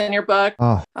that was in your book?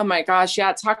 Oh my gosh.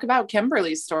 Yeah. Talk about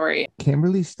Kimberly's story.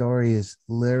 Kimberly's story is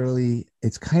literally,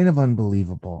 it's kind of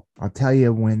unbelievable. I'll tell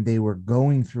you, when they were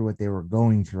going through what they were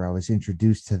going through, I was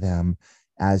introduced to them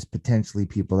as potentially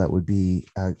people that would be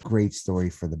a great story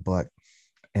for the book.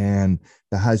 And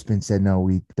the husband said, no,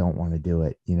 we don't want to do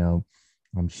it.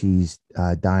 She's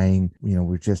dying.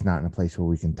 We're just not in a place where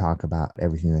we can talk about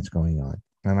everything that's going on.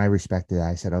 And I respected that.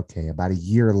 I said, okay. About a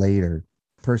year later,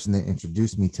 the person that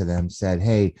introduced me to them said,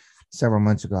 hey, several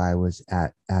months ago, I was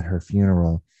at her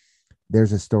funeral.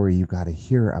 There's a story you got to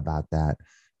hear about that.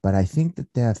 But I think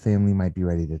that the family might be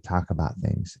ready to talk about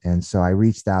things. And so I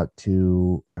reached out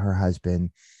to her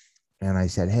husband and I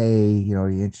said, hey, are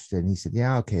you interested? And he said,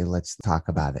 yeah, okay, let's talk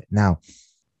about it. Now,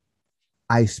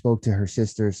 I spoke to her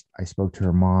sisters. I spoke to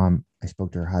her mom. I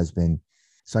spoke to her husband.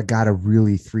 So I got a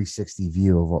really 360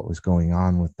 view of what was going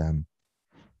on with them.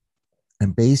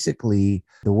 And basically,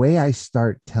 the way I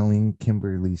start telling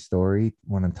Kimberly's story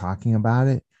when I'm talking about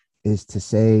it is to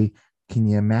say, can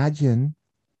you imagine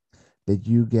that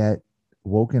you get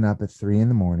woken up at 3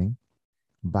 a.m.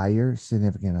 by your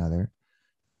significant other,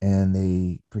 and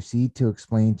they proceed to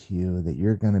explain to you that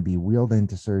you're going to be wheeled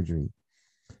into surgery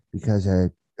because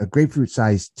a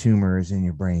grapefruit-sized tumor is in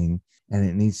your brain and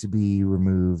it needs to be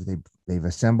removed. They've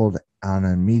assembled on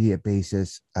an immediate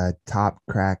basis a top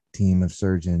crack team of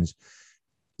surgeons.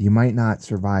 You might not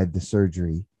survive the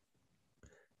surgery,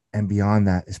 and beyond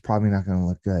that, it's probably not going to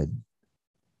look good.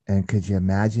 And could you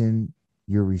imagine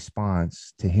your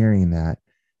response to hearing that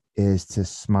is to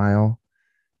smile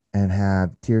and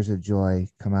have tears of joy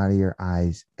come out of your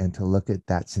eyes and to look at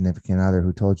that significant other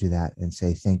who told you that and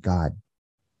say, thank God.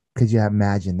 Could you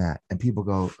imagine that? And people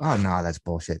go, oh, no, that's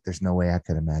bullshit. There's no way I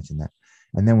could imagine that.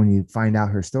 And then when you find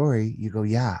out her story, you go,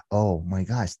 yeah, oh my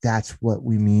gosh, that's what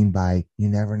we mean by you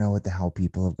never know what the hell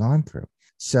people have gone through.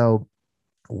 So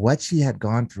what she had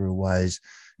gone through was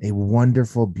a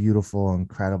wonderful, beautiful,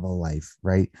 incredible life,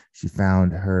 right? She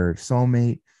found her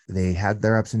soulmate. They had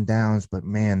their ups and downs, but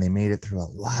man, they made it through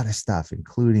a lot of stuff,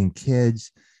 including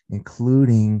kids,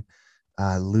 including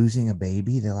losing a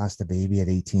baby. They lost a baby at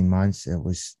 18 months. It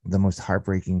was the most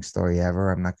heartbreaking story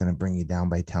ever. I'm not going to bring you down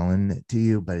by telling it to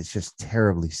you, but it's just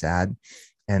terribly sad.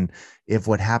 And if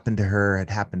what happened to her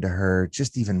had happened to her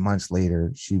just even months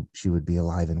later, she would be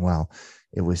alive and well.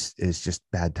 It's just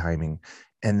bad timing.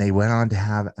 And they went on to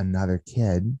have another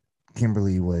kid.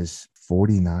 Kimberly was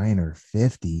 49 or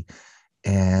 50,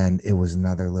 and it was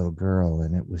another little girl.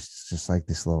 And it was just like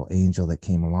this little angel that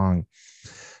came along.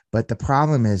 But the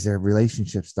problem is their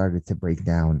relationship started to break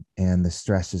down and the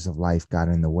stresses of life got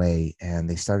in the way and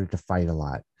they started to fight a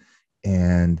lot.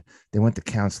 And they went to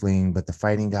counseling, but the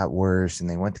fighting got worse, and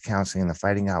they went to counseling and the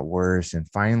fighting got worse. And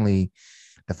finally,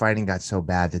 the fighting got so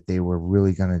bad that they were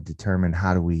really going to determine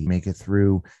how do we make it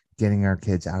through getting our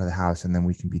kids out of the house and then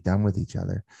we can be done with each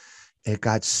other. It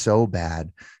got so bad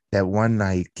that one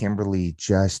night Kimberly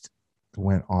just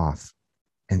went off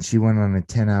and she went on a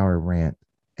 10-hour rant.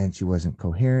 And she wasn't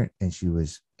coherent, and she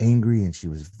was angry, and she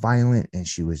was violent, and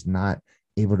she was not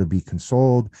able to be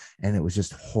consoled. And it was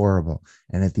just horrible.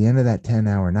 And at the end of that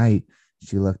 10-hour night,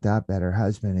 she looked up at her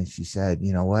husband and she said,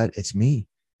 you know what? It's me.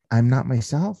 I'm not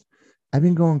myself. I've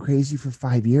been going crazy for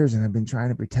 5 years and I've been trying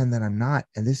to pretend that I'm not.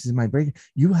 And this is my break.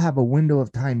 You have a window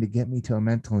of time to get me to a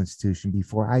mental institution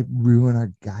before I ruin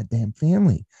our goddamn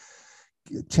family.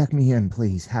 Check me in,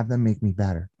 please. Have them make me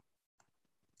better.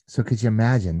 So could you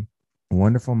imagine a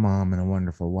wonderful mom and a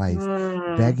wonderful wife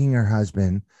begging her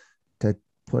husband to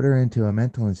put her into a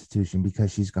mental institution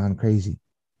because she's gone crazy?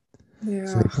 Yeah,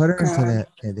 so they put her into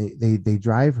that. They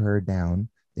drive her down.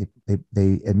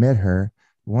 They admit her.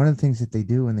 One of the things that they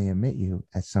do when they admit you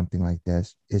at something like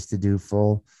this is to do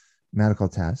full medical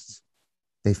tests.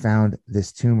 They found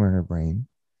this tumor in her brain.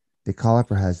 They call up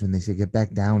her husband. They say, get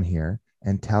back down here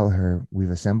and tell her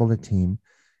we've assembled a team.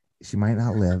 She might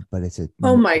not live, but it's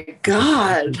oh my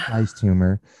God, size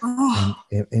tumor. And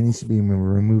it needs to be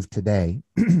removed today.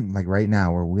 Like right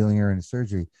now, we're wheeling her into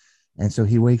surgery. And so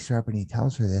he wakes her up and he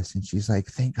tells her this, and she's like,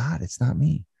 thank God it's not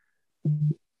me.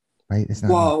 Right? It's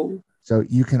not me. So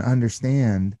you can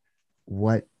understand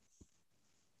what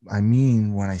I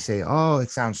mean when I say, oh, it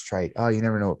sounds trite. Oh, you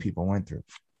never know what people went through.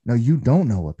 No, you don't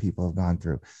know what people have gone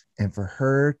through. And for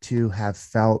her to have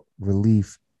felt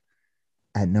relief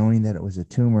at knowing that it was a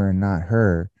tumor and not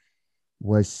her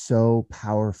was so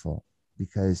powerful,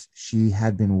 because she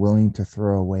had been willing to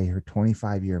throw away her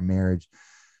 25-year marriage.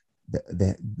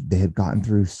 That they had gotten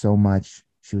through so much.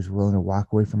 She was willing to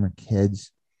walk away from her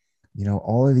kids, you know,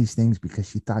 all of these things because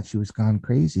she thought she was gone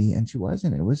crazy, and she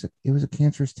wasn't. It was a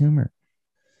cancerous tumor.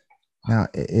 Now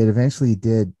it eventually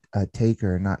did take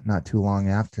her not too long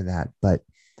after that, but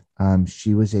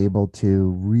she was able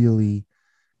to really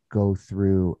go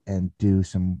through and do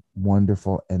some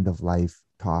wonderful end of life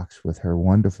talks with her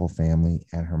wonderful family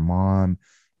and her mom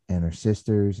and her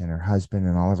sisters and her husband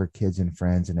and all of her kids and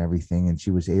friends and everything. And she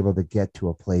was able to get to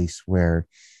a place where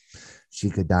she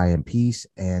could die in peace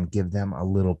and give them a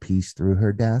little peace through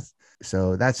her death.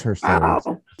 So that's her story.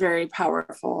 Wow. Very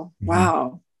powerful. Mm-hmm.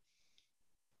 Wow.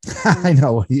 I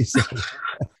know what you say.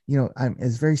 You know,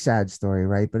 it's a very sad story,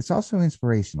 right? But it's also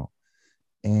inspirational.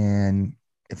 And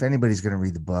if anybody's going to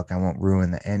read the book, I won't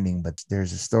ruin the ending, but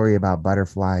there's a story about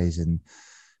butterflies and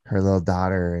her little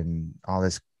daughter and all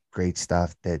this great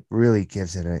stuff that really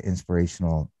gives it an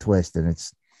inspirational twist. And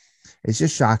it's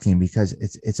just shocking because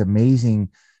it's amazing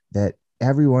that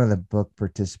every one of the book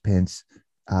participants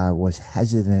was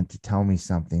hesitant to tell me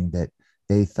something that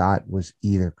they thought was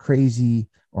either crazy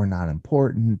or not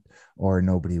important or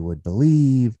nobody would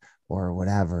believe or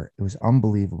whatever. It was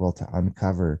unbelievable to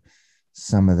uncover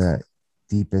some of the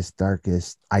deepest,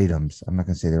 darkest items. I'm not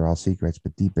going to say they're all secrets,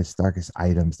 but deepest, darkest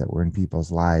items that were in people's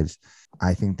lives.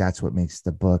 I think that's what makes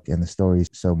the book and the story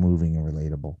so moving and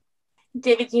relatable.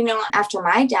 David, after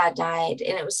my dad died,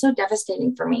 and it was so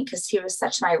devastating for me because he was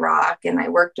such my rock and I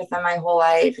worked with him my whole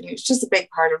life and he was just a big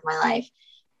part of my life,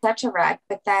 such a wreck.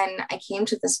 But then I came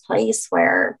to this place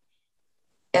where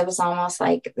it was almost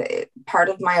like part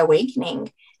of my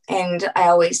awakening. And I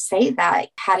always say that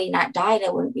had he not died,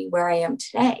 I wouldn't be where I am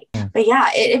today. But yeah,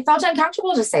 it felt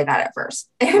uncomfortable to say that at first.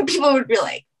 And people would be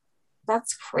like,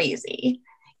 that's crazy,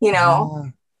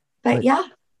 but yeah.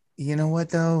 You know what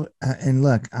though? And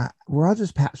look, we're all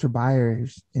just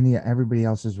passerbyers in everybody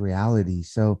else's reality.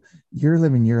 So you're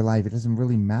living your life. It doesn't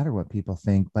really matter what people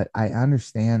think, but I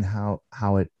understand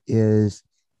how it is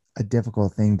a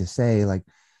difficult thing to say. Like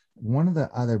one of the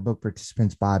other book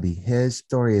participants, Bobby, his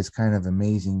story is kind of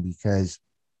amazing because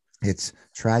it's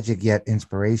tragic yet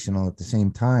inspirational at the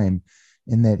same time,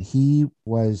 in that he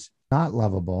was not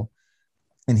lovable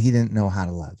and he didn't know how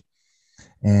to love.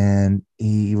 And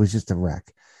he was just a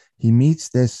wreck. He meets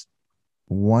this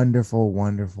wonderful,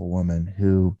 wonderful woman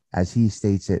who, as he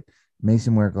states it, makes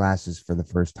him wear glasses for the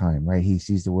first time, right? He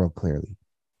sees the world clearly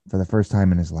for the first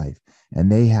time in his life.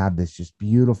 And they have this just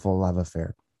beautiful love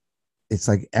affair. It's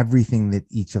like everything that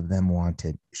each of them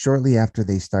wanted. Shortly after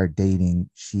they start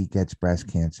dating, she gets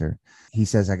breast cancer. He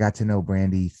says, I got to know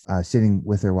Brandy sitting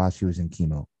with her while she was in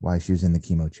the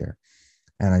chemo chair.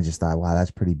 And I just thought, wow,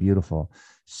 that's pretty beautiful.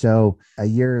 So a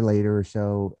year later or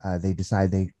so, they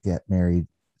decide they get married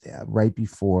right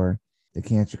before the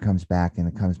cancer comes back, and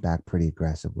it comes back pretty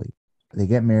aggressively. They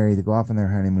get married, they go off on their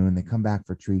honeymoon, they come back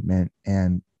for treatment,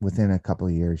 and within a couple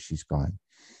of years, she's gone.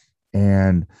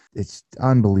 And it's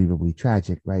unbelievably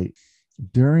tragic, right?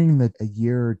 During a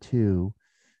year or two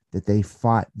that they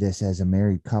fought this as a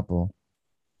married couple,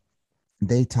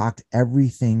 they talked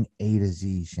everything A to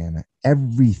Z, Shanna,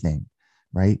 everything,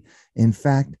 right? In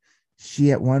fact,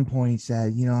 she at one point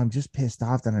said, I'm just pissed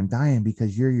off that I'm dying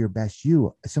because you're your best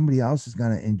you. Somebody else is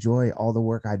going to enjoy all the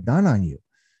work I've done on you,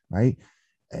 right?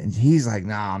 And he's like,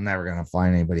 no, I'm never going to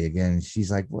find anybody again. And she's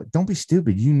like, well, don't be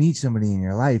stupid. You need somebody in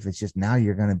your life. It's just now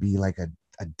you're going to be like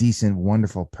a decent,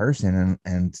 wonderful person,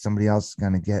 and somebody else is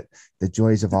going to get the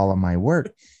joys of all of my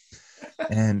work.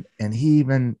 And he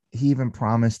even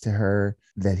promised to her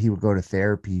that he would go to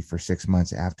therapy for 6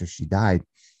 months after she died.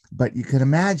 But you could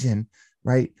imagine,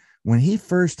 right? When he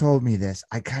first told me this,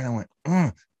 I kind of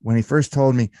went, when he first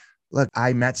told me, look,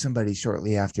 I met somebody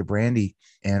shortly after Brandy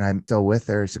and I'm still with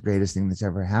her. It's the greatest thing that's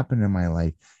ever happened in my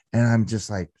life. And I'm just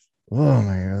like, oh,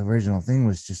 my original thing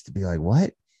was just to be like,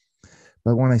 what?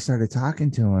 But when I started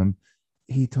talking to him,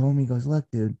 he told me, he goes, look,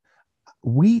 dude,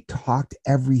 we talked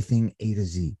everything A to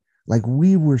Z. Like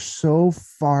we were so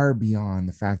far beyond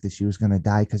the fact that she was going to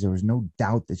die, because there was no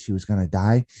doubt that she was going to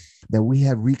die, that we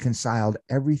had reconciled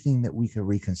everything that we could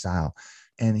reconcile.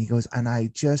 And he goes, and I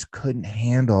just couldn't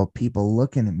handle people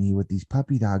looking at me with these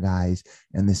puppy dog eyes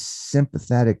and this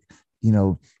sympathetic,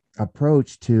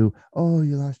 approach to, oh,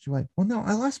 you lost your wife. Well, no,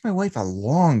 I lost my wife a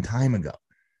long time ago,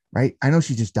 right? I know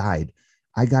she just died.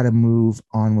 I got to move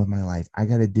on with my life. I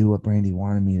got to do what Brandy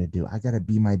wanted me to do. I got to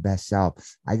be my best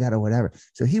self. I got to whatever.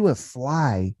 So he would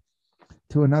fly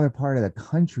to another part of the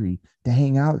country to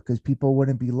hang out because people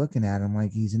wouldn't be looking at him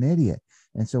like he's an idiot.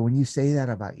 And so when you say that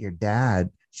about your dad,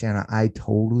 Shanna, I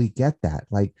totally get that.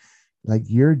 Like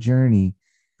your journey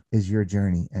is your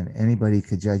journey, and anybody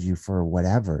could judge you for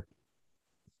whatever.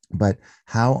 But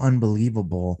how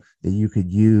unbelievable that you could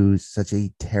use such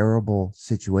a terrible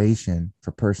situation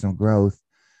for personal growth,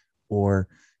 or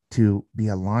to be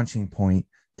a launching point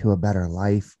to a better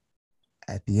life.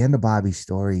 At the end of Bobby's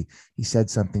story, he said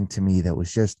something to me that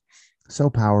was just so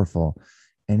powerful.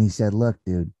 And he said, look,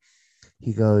 dude,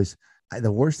 he goes,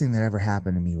 the worst thing that ever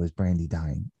happened to me was Brandy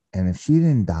dying. And if she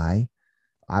didn't die,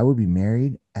 I would be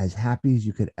married, as happy as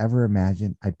you could ever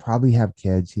imagine. I'd probably have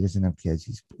kids. He doesn't have kids.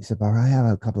 He said, but I have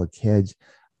a couple of kids.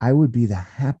 I would be the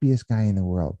happiest guy in the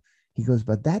world. He goes,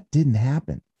 but that didn't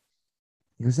happen.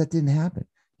 He goes, that didn't happen.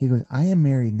 He goes, I am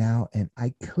married now, and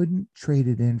I couldn't trade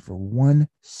it in for 1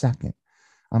 second.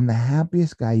 I'm the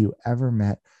happiest guy you ever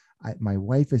met. My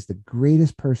wife is the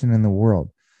greatest person in the world.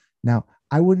 Now,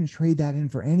 I wouldn't trade that in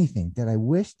for anything. Did I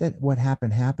wish that what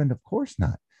happened? Of course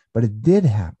not. But it did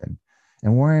happen.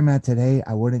 And where I'm at today,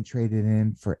 I wouldn't trade it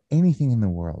in for anything in the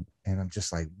world. And I'm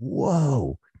just like,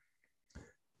 whoa,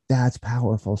 that's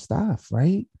powerful stuff,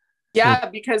 right? Yeah,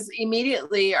 because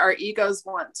immediately our egos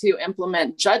want to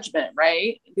implement judgment,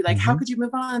 right? Be like, how could you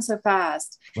move on so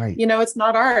fast? Right. It's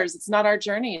not ours. It's not our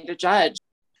journey to judge.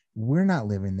 We're not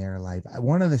living their life.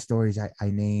 One of the stories I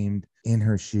named In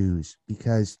Her Shoes,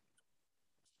 because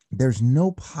there's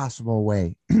no possible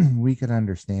way we could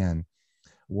understand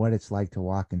what it's like to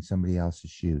walk in somebody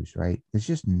else's shoes, right? There's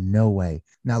just no way.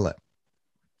 Now, look,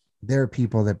 there are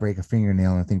people that break a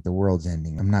fingernail and think the world's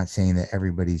ending. I'm not saying that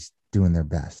everybody's doing their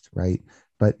best, right?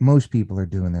 But most people are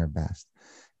doing their best.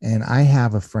 And I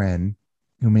have a friend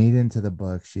who made it into the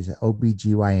book. She's an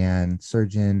OBGYN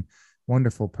surgeon,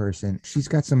 wonderful person. She's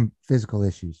got some physical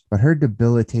issues, but her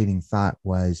debilitating thought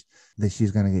was that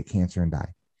she's going to get cancer and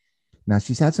die. Now,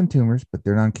 she's had some tumors, but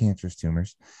they're non-cancerous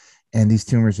tumors. And these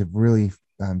tumors have really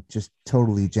just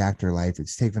totally jacked her life.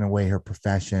 It's taken away her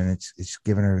profession. It's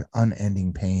given her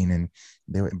unending pain, and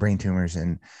they were brain tumors,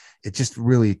 and it just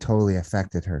really totally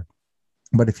affected her.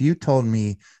 But if you told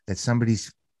me that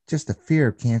somebody's just the fear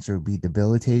of cancer would be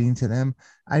debilitating to them,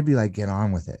 I'd be like, get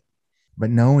on with it. But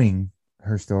knowing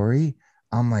her story,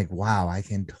 I'm like, wow, I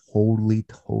can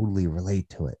totally relate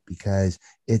to it, because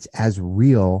it's as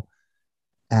real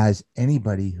as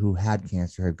anybody who had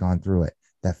cancer had gone through it.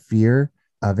 The fear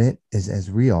of it is as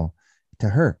real to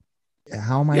her.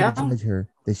 How am I to judge her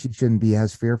that she shouldn't be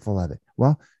as fearful of it?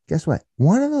 Well, guess what?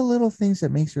 One of the little things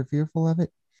that makes her fearful of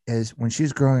it is when she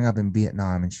was growing up in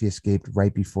Vietnam, and she escaped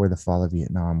right before the fall of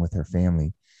Vietnam with her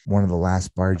family. One of the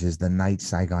last barges, the night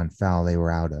Saigon fell, they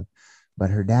were out of.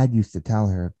 But her dad used to tell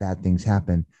her if bad things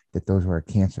happened, that those were a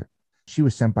cancer. She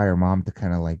was sent by her mom to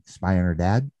kind of like spy on her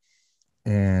dad.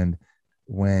 And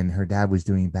when her dad was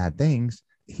doing bad things,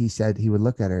 he said he would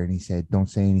look at her and he said, don't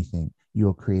say anything. You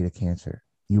will create a cancer.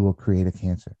 You will create a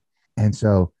cancer. And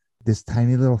so this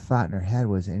tiny little thought in her head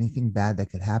was anything bad that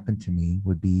could happen to me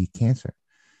would be cancer.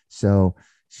 So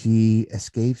she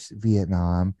escapes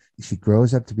Vietnam. She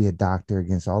grows up to be a doctor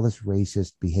against all this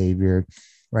racist behavior,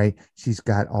 right? She's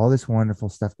got all this wonderful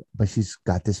stuff, but she's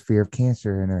got this fear of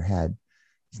cancer in her head.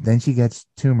 Then she gets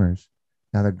tumors.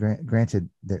 Now, they're granted,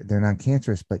 they're not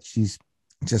cancerous, but she's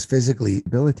just physically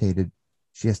debilitated.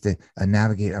 She has to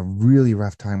navigate a really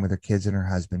rough time with her kids and her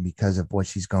husband because of what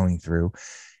she's going through.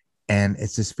 And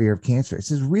it's this fear of cancer.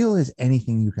 It's as real as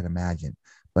anything you can imagine.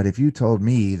 But if you told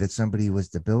me that somebody was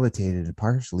debilitated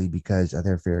partially because of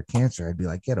their fear of cancer, I'd be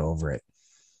like, get over it.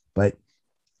 But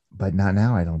not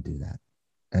now. I don't do that.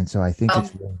 And so I think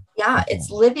it's really it's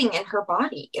living in her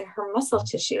body, in her muscle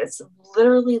tissue. It's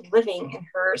literally living in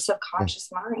her subconscious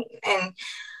mind. And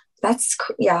that's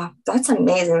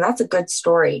amazing. That's a good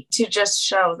story to just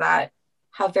show that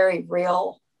how very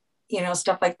real,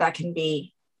 stuff like that can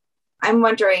be. I'm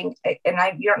wondering, and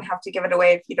you don't have to give it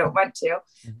away if you don't want to,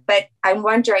 but I'm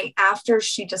wondering, after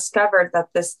she discovered that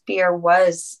this fear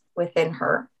was within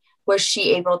her, was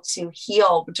she able to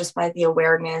heal just by the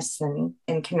awareness and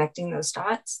connecting those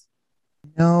dots?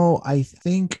 No, I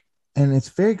think, and it's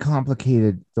a very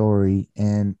complicated story,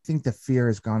 and I think the fear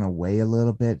has gone away a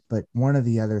little bit. But one of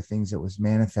the other things that was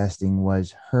manifesting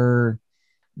was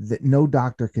that no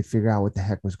doctor could figure out what the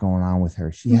heck was going on with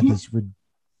her. She had this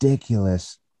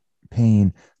ridiculous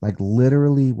pain, like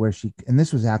literally and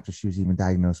this was after she was even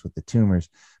diagnosed with the tumors,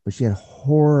 but she had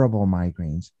horrible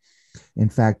migraines. In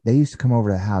fact, they used to come over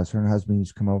to the house. Her and her husband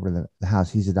used to come over to the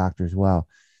house. He's a doctor as well.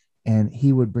 And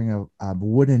he would bring a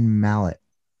wooden mallet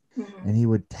and he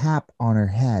would tap on her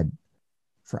head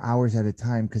for hours at a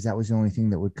time, because that was the only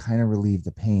thing that would kind of relieve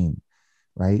the pain.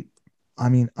 Right. I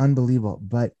mean, unbelievable.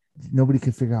 But nobody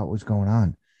could figure out what was going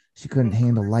on. She couldn't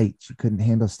handle light. She couldn't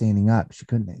handle standing up.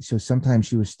 So sometimes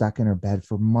she was stuck in her bed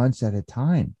for months at a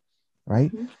time. Right.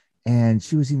 And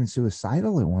she was even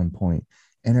suicidal at one point.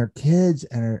 And her kids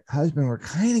and her husband were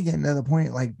kind of getting to the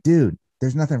point like, dude,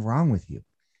 there's nothing wrong with you.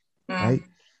 Right.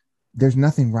 There's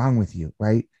nothing wrong with you.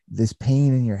 Right. This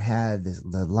pain in your head,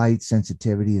 the light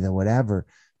sensitivity, the whatever.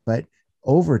 But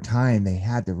over time, they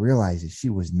had to realize that she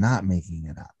was not making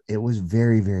it up. It was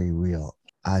very, very real.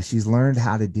 She's learned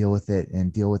how to deal with it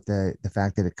and deal with the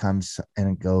fact that it comes and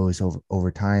it goes over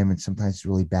time. And sometimes it's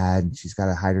really bad. And she's got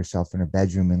to hide herself in her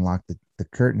bedroom and lock the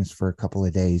curtains for a couple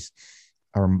of days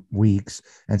or weeks.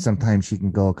 And sometimes she can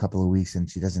go a couple of weeks and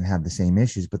she doesn't have the same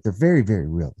issues, but they're very, very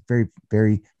real, very,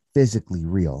 very physically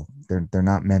real. They're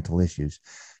not mental issues.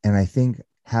 And I think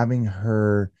having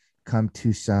her come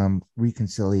to some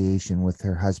reconciliation with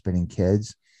her husband and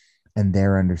kids and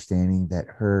their understanding that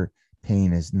her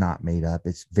pain is not made up,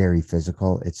 it's very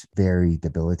physical, it's very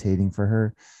debilitating for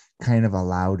her, kind of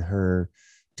allowed her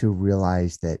to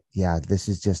realize that, yeah, this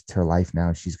is just her life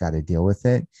now. She's got to deal with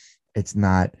it. It's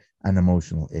not an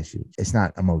emotional issue. It's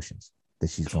not emotions that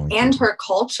she's going and through. Her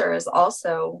culture is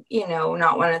also,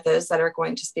 not one of those that are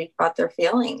going to speak about their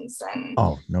feelings and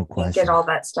no question, and get all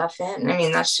that stuff in. I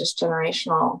mean, that's just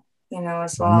generational,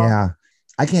 as well. Yeah.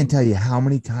 I can't tell you how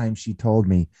many times she told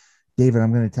me, David,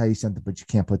 I'm going to tell you something, but you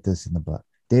can't put this in the book.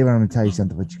 David, I'm going to tell you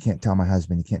something, but you can't tell my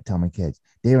husband. You can't tell my kids.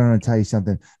 David, I'm going to tell you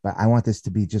something, but I want this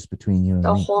to be just between you and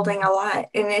The me. holding a lot.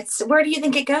 And it's, where do you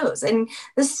think it goes? And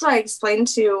this is what I explain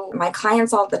to my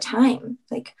clients all the time.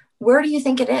 Like, where do you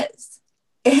think it is?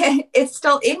 It's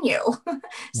still in you.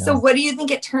 So Yeah. what do you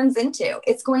think it turns into?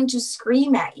 It's going to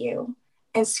scream at you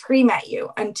and scream at you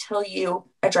until you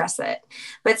address it.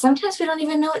 But sometimes we don't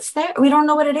even know it's there. We don't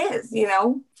know what it is, you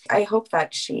know? I hope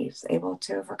that she's able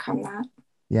to overcome that.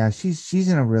 Yeah, she's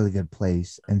in a really good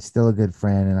place and still a good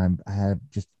friend. And I have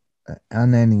just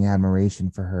unending admiration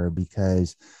for her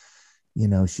because, you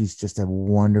know, she's just a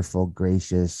wonderful,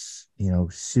 gracious, you know,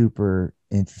 super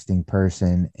interesting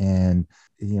person. And,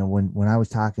 you know, when I was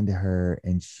talking to her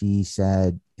and she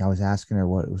said, I was asking her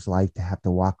what it was like to have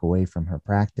to walk away from her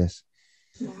practice.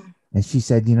 Yeah. And she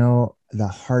said, you know, the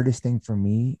hardest thing for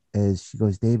me is, she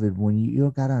goes, David, when you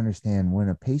got to understand, when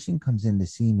a patient comes in to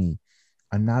see me,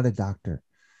 I'm not a doctor.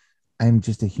 I'm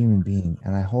just a human being,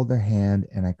 and I hold their hand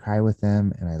and I cry with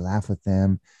them and I laugh with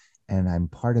them and I'm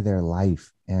part of their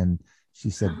life. And she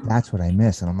said, that's what I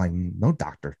miss. And I'm like, no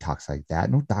doctor talks like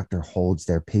that. No doctor holds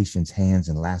their patient's hands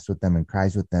and laughs with them and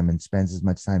cries with them and spends as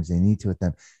much time as they need to with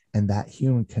them. And that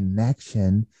human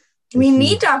connection. We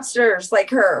need doctors like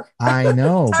her. I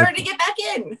know. It's hard to get back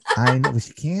in. I know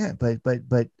she can't,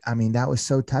 but I mean, that was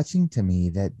so touching to me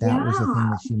that was the thing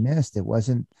that she missed. It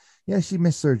wasn't, yeah, she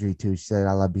missed surgery too. She said,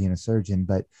 I love being a surgeon,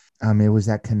 but it was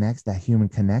that human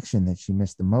connection that she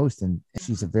missed the most. And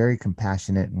she's a very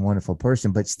compassionate and wonderful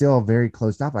person, but still very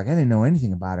closed off. Like, I didn't know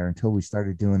anything about her until we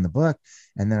started doing the book.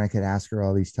 And then I could ask her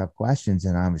all these tough questions.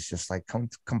 And I was just like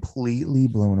completely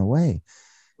blown away.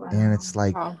 Wow. And it's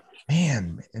like,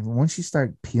 man, and once you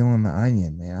start peeling the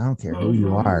onion, man, I don't care who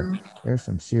you are, there's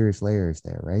some serious layers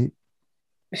there, right?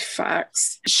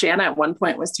 Facts. Shanna at one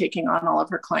point was taking on all of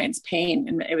her clients' pain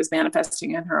and it was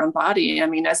manifesting in her own body. I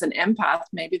mean, as an empath,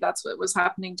 maybe that's what was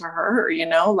happening to her, you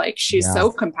know, like she's so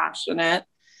compassionate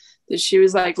that she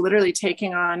was like literally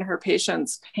taking on her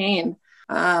patient's pain.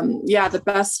 The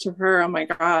best of her. Oh my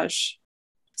gosh.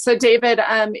 So David,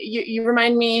 you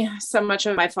remind me so much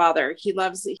of my father. He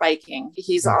loves biking.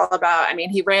 He's all about, I mean,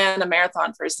 he ran a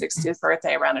marathon for his 60th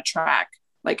birthday around a track.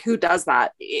 Like, who does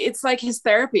that? It's like his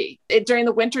therapy. During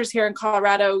the winters here in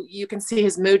Colorado, you can see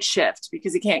his mood shift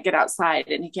because he can't get outside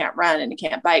and he can't run and he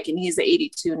can't bike. And he's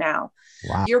 82 now.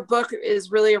 Wow. Your book is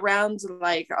really around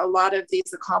like a lot of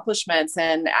these accomplishments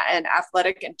and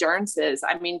athletic endurances.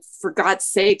 I mean, for God's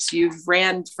sakes, you've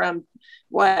ran from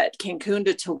Cancun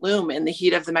to Tulum in the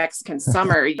heat of the Mexican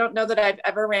summer. You don't know that I've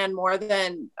ever ran more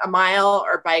than a mile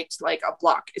or biked like a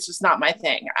block. It's just not my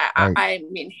thing. I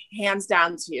mean, hands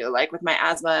down to you, like with my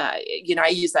asthma, you know, I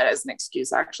use that as an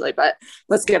excuse actually, but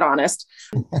let's get honest.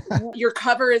 Your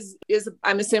cover is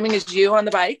I'm assuming is you on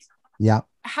the bike. Yeah.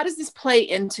 How does this play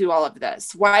into all of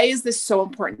this? Why is this so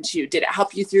important to you? Did it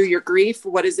help you through your grief?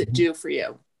 What does it do for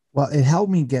you? Well, it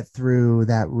helped me get through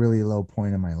that really low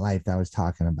point in my life that I was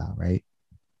talking about, right?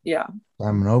 Yeah.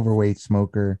 I'm an overweight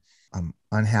smoker. I'm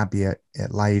unhappy at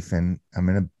life and I'm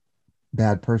in a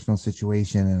bad personal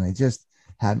situation. And I just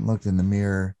hadn't looked in the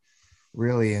mirror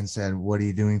really and said, what are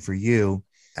you doing for you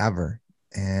ever?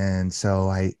 And so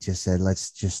I just said,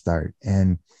 let's just start.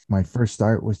 And my first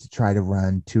start was to try to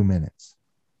run 2 minutes.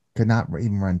 Could not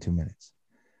even run 2 minutes.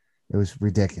 It was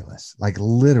ridiculous. Like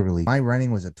literally my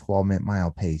running was a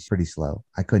 12-mile pace, pretty slow.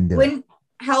 I couldn't do it.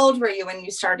 How old were you when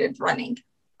you started running?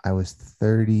 I was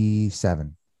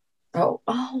 37. Oh,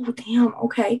 damn.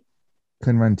 Okay.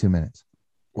 Couldn't run 2 minutes.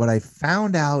 What I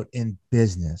found out in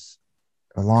business,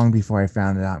 or long before I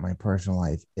found it out in my personal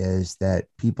life, is that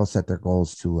people set their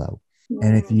goals too low.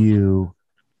 And if you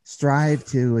strive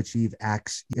to achieve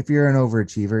X, if you're an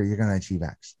overachiever, you're going to achieve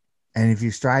X. And if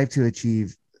you strive to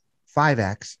achieve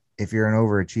 5X, if you're an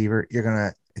overachiever, you're going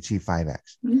to achieve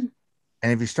 5X. And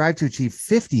if you strive to achieve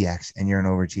 50X and you're an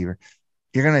overachiever,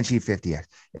 you're going to achieve 50X.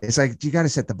 It's like, you got to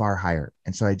set the bar higher.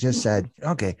 And so I just said,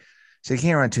 okay, so you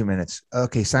can't run 2 minutes.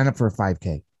 Okay, sign up for a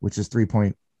 5K, which is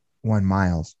 3.1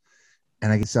 miles.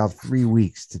 And I get myself 3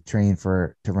 weeks to train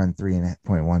to run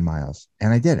 3.1 miles.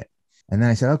 And I did it. And then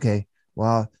I said, okay,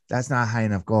 well, that's not a high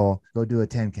enough goal. Go do a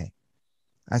 10K.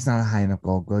 That's not a high enough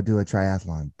goal. Go do a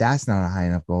triathlon. That's not a high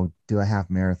enough goal. Do a half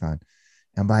marathon.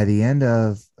 And by the end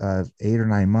of 8 or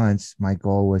 9 months, my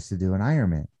goal was to do an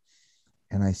Ironman.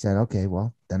 And I said, okay,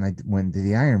 well, then I went to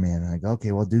the Ironman and I go,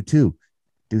 okay, well, do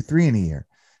 3 in a year,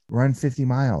 run 50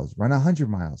 miles, run 100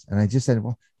 miles. And I just said,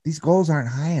 well, these goals aren't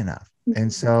high enough.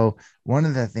 And so one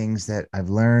of the things that I've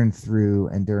learned through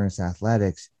endurance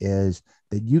athletics is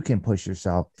that you can push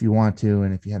yourself if you want to,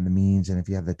 and if you have the means and if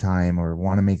you have the time or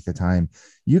want to make the time,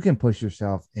 you can push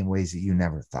yourself in ways that you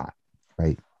never thought,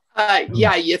 right?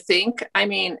 Yeah, you think? I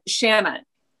mean, Shannon,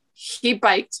 he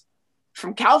biked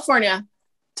from California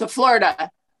to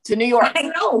Florida to New York. I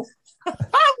know. What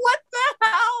the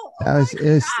hell? That Oh was my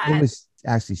it God. was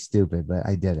actually stupid, but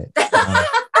I did it.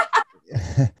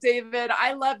 David,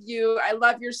 I love you. I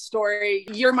love your story.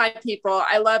 You're my people.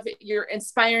 I love your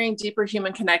inspiring, deeper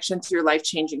human connection through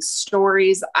life-changing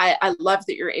stories. I love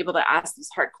that you're able to ask these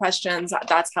hard questions.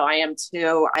 That's how I am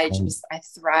too. I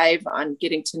thrive on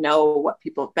getting to know what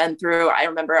people have been through. I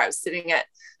remember I was sitting at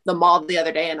the mall the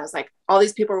other day and I was like, all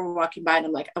these people were walking by and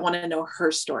I'm like, I want to know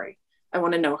her story. I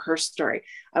want to know her story.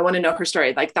 I want to know her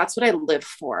story. Like, that's what I live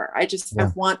for. I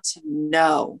want to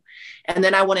know. And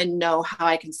then I want to know how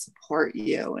I can support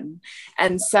you.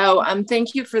 And so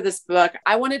thank you for this book.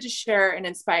 I wanted to share an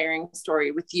inspiring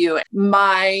story with you.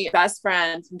 My best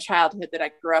friend from childhood that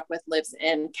I grew up with lives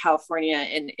in California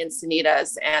in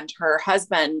Encinitas, and her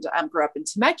husband grew up in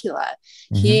Temecula.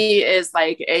 Mm-hmm. He is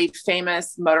like a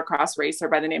famous motocross racer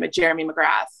by the name of Jeremy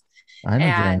McGrath. I know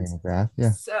Jeremy McGrath.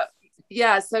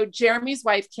 Yeah. So Jeremy's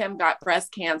wife, Kim, got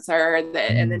breast cancer, and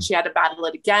then she had to battle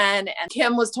it again. And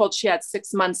Kim was told she had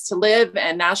 6 months to live,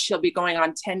 and now she'll be going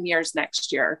on 10 years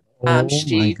next year.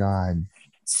 My God.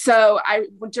 So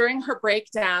during her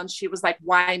breakdown, she was like,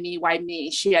 why me? Why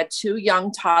me? She had 2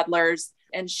 young toddlers,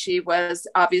 and she was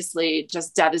obviously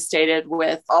just devastated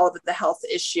with all of the health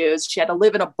issues. She had to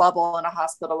live in a bubble in a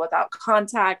hospital without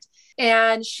contact,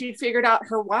 and she figured out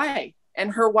her why.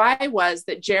 And her why was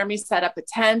that Jeremy set up a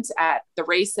tent at the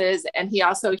races. And he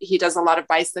does a lot of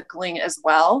bicycling as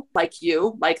well, like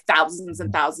you, like thousands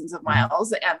and thousands of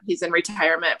miles. And he's in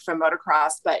retirement from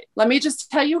motocross. But let me just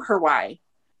tell you her why.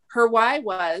 Her why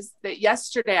was that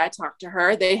yesterday I talked to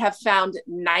her. They have found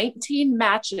 19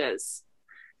 matches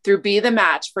through Be the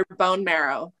Match for bone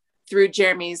marrow through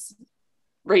Jeremy's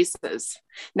races.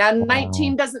 Now,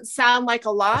 19 doesn't sound like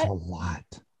a lot. That's a lot.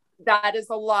 That is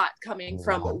a lot coming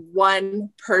from one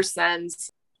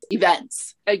person's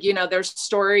events. Their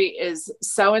story is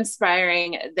so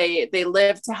inspiring. They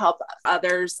live to help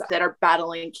others that are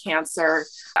battling cancer.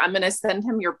 I'm going to send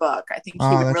him your book. I think he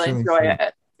would really enjoy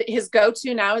it. His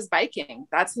go-to now is biking.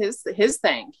 That's his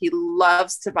thing. He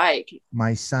loves to bike.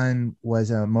 My son was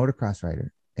a motocross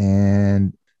rider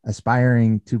and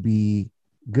aspiring to be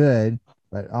good.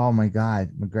 But oh my God,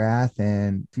 McGrath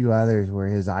and a few others were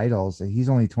his idols. He's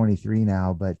only 23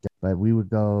 now, but we would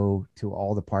go to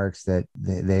all the parks that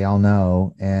they all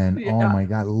know. And oh my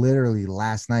God, literally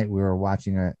last night we were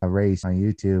watching a race on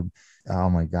YouTube. Oh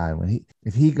my God,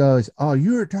 if he goes, oh,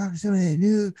 you were talking to somebody that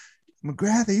knew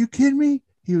McGrath? Are you kidding me?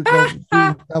 He would go do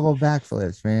double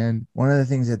backflips, man. One of the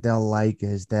things that they'll like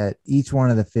is that each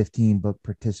one of the 15 book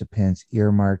participants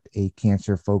earmarked a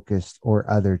cancer-focused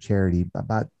or other charity.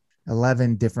 About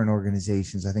 11 different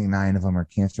organizations. I think 9 of them are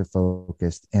cancer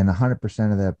focused, and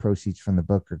 100% of the proceeds from the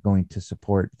book are going to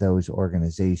support those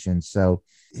organizations. So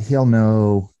he'll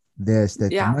know that the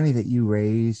money that you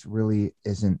raise really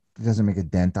doesn't make a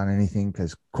dent on anything,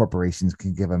 because corporations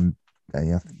can give them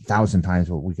 1,000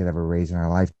 times what we could ever raise in our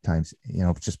lifetimes,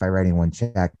 just by writing one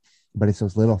check. But it's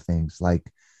those little things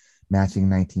like matching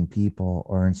 19 people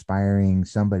or inspiring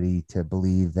somebody to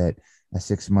believe that a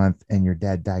 6-month and your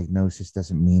dad diagnosis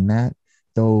doesn't mean that.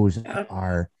 Those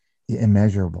are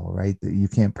immeasurable, right? You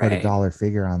can't put a dollar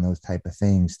figure on those type of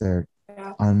things. They're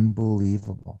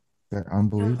unbelievable. They're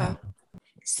unbelievable.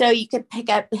 So you could pick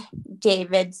up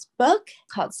David's book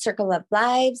called Circle of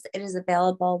Lives. It is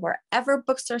available wherever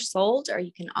books are sold, or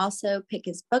you can also pick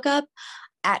his book up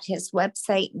at his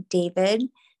website,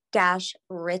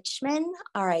 David-Richman,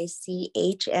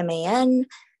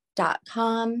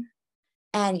 RICHMAN.com.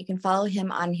 And you can follow him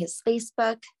on his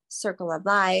Facebook, Circle of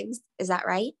Lives. Is that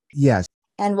right? Yes.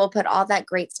 And we'll put all that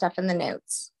great stuff in the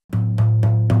notes.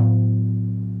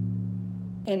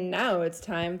 And now it's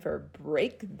time for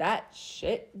Break That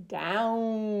Shit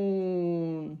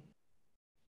Down.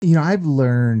 I've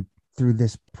learned through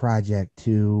this project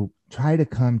to try to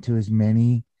come to as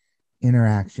many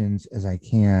interactions as I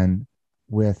can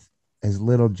with as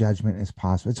little judgment as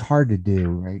possible. It's hard to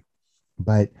do, right?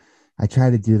 But I try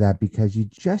to do that because you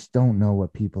just don't know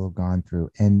what people have gone through.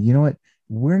 And you know what?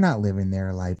 We're not living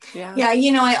their life. Yeah.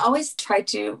 I always try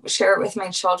to share it with my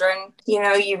children.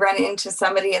 You run into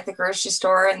somebody at the grocery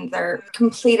store and they're a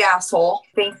complete asshole.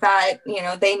 Think that,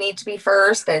 they need to be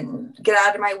first and get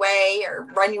out of my way or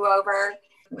run you over.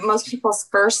 Most people's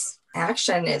first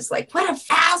action is like, what an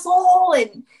asshole.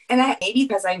 And maybe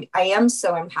because I am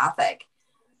so empathic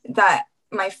that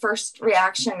my first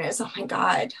reaction is, oh my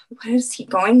God, what is he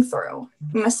going through?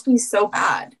 It must be so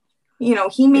bad. He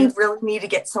may really need to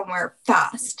get somewhere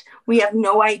fast. We have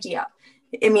no idea.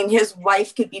 I mean, his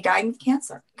wife could be dying of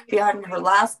cancer, could be on her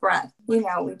last breath. You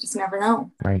know, we just never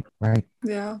know. Right, right.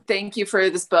 Yeah. Thank you for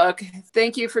this book.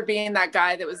 Thank you for being that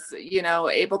guy that was, you know,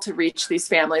 able to reach these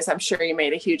families. I'm sure you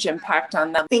made a huge impact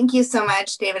on them. Thank you so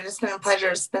much, David. It's been a pleasure.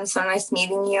 It's been so nice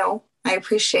meeting you. I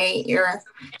appreciate your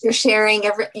sharing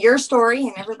your story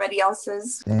and everybody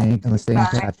else's. Thanks. Let's stay in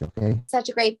touch, okay? Such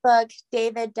a great book,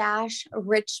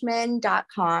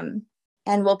 david-richman.com.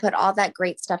 And we'll put all that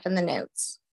great stuff in the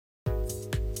notes.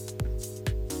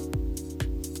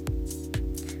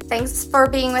 Thanks for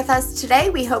being with us today.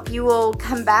 We hope you will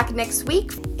come back next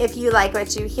week. If you like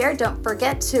what you hear, don't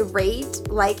forget to rate,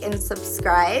 like, and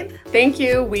subscribe. Thank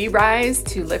you. We rise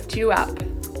to lift you up.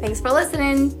 Thanks for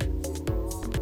listening.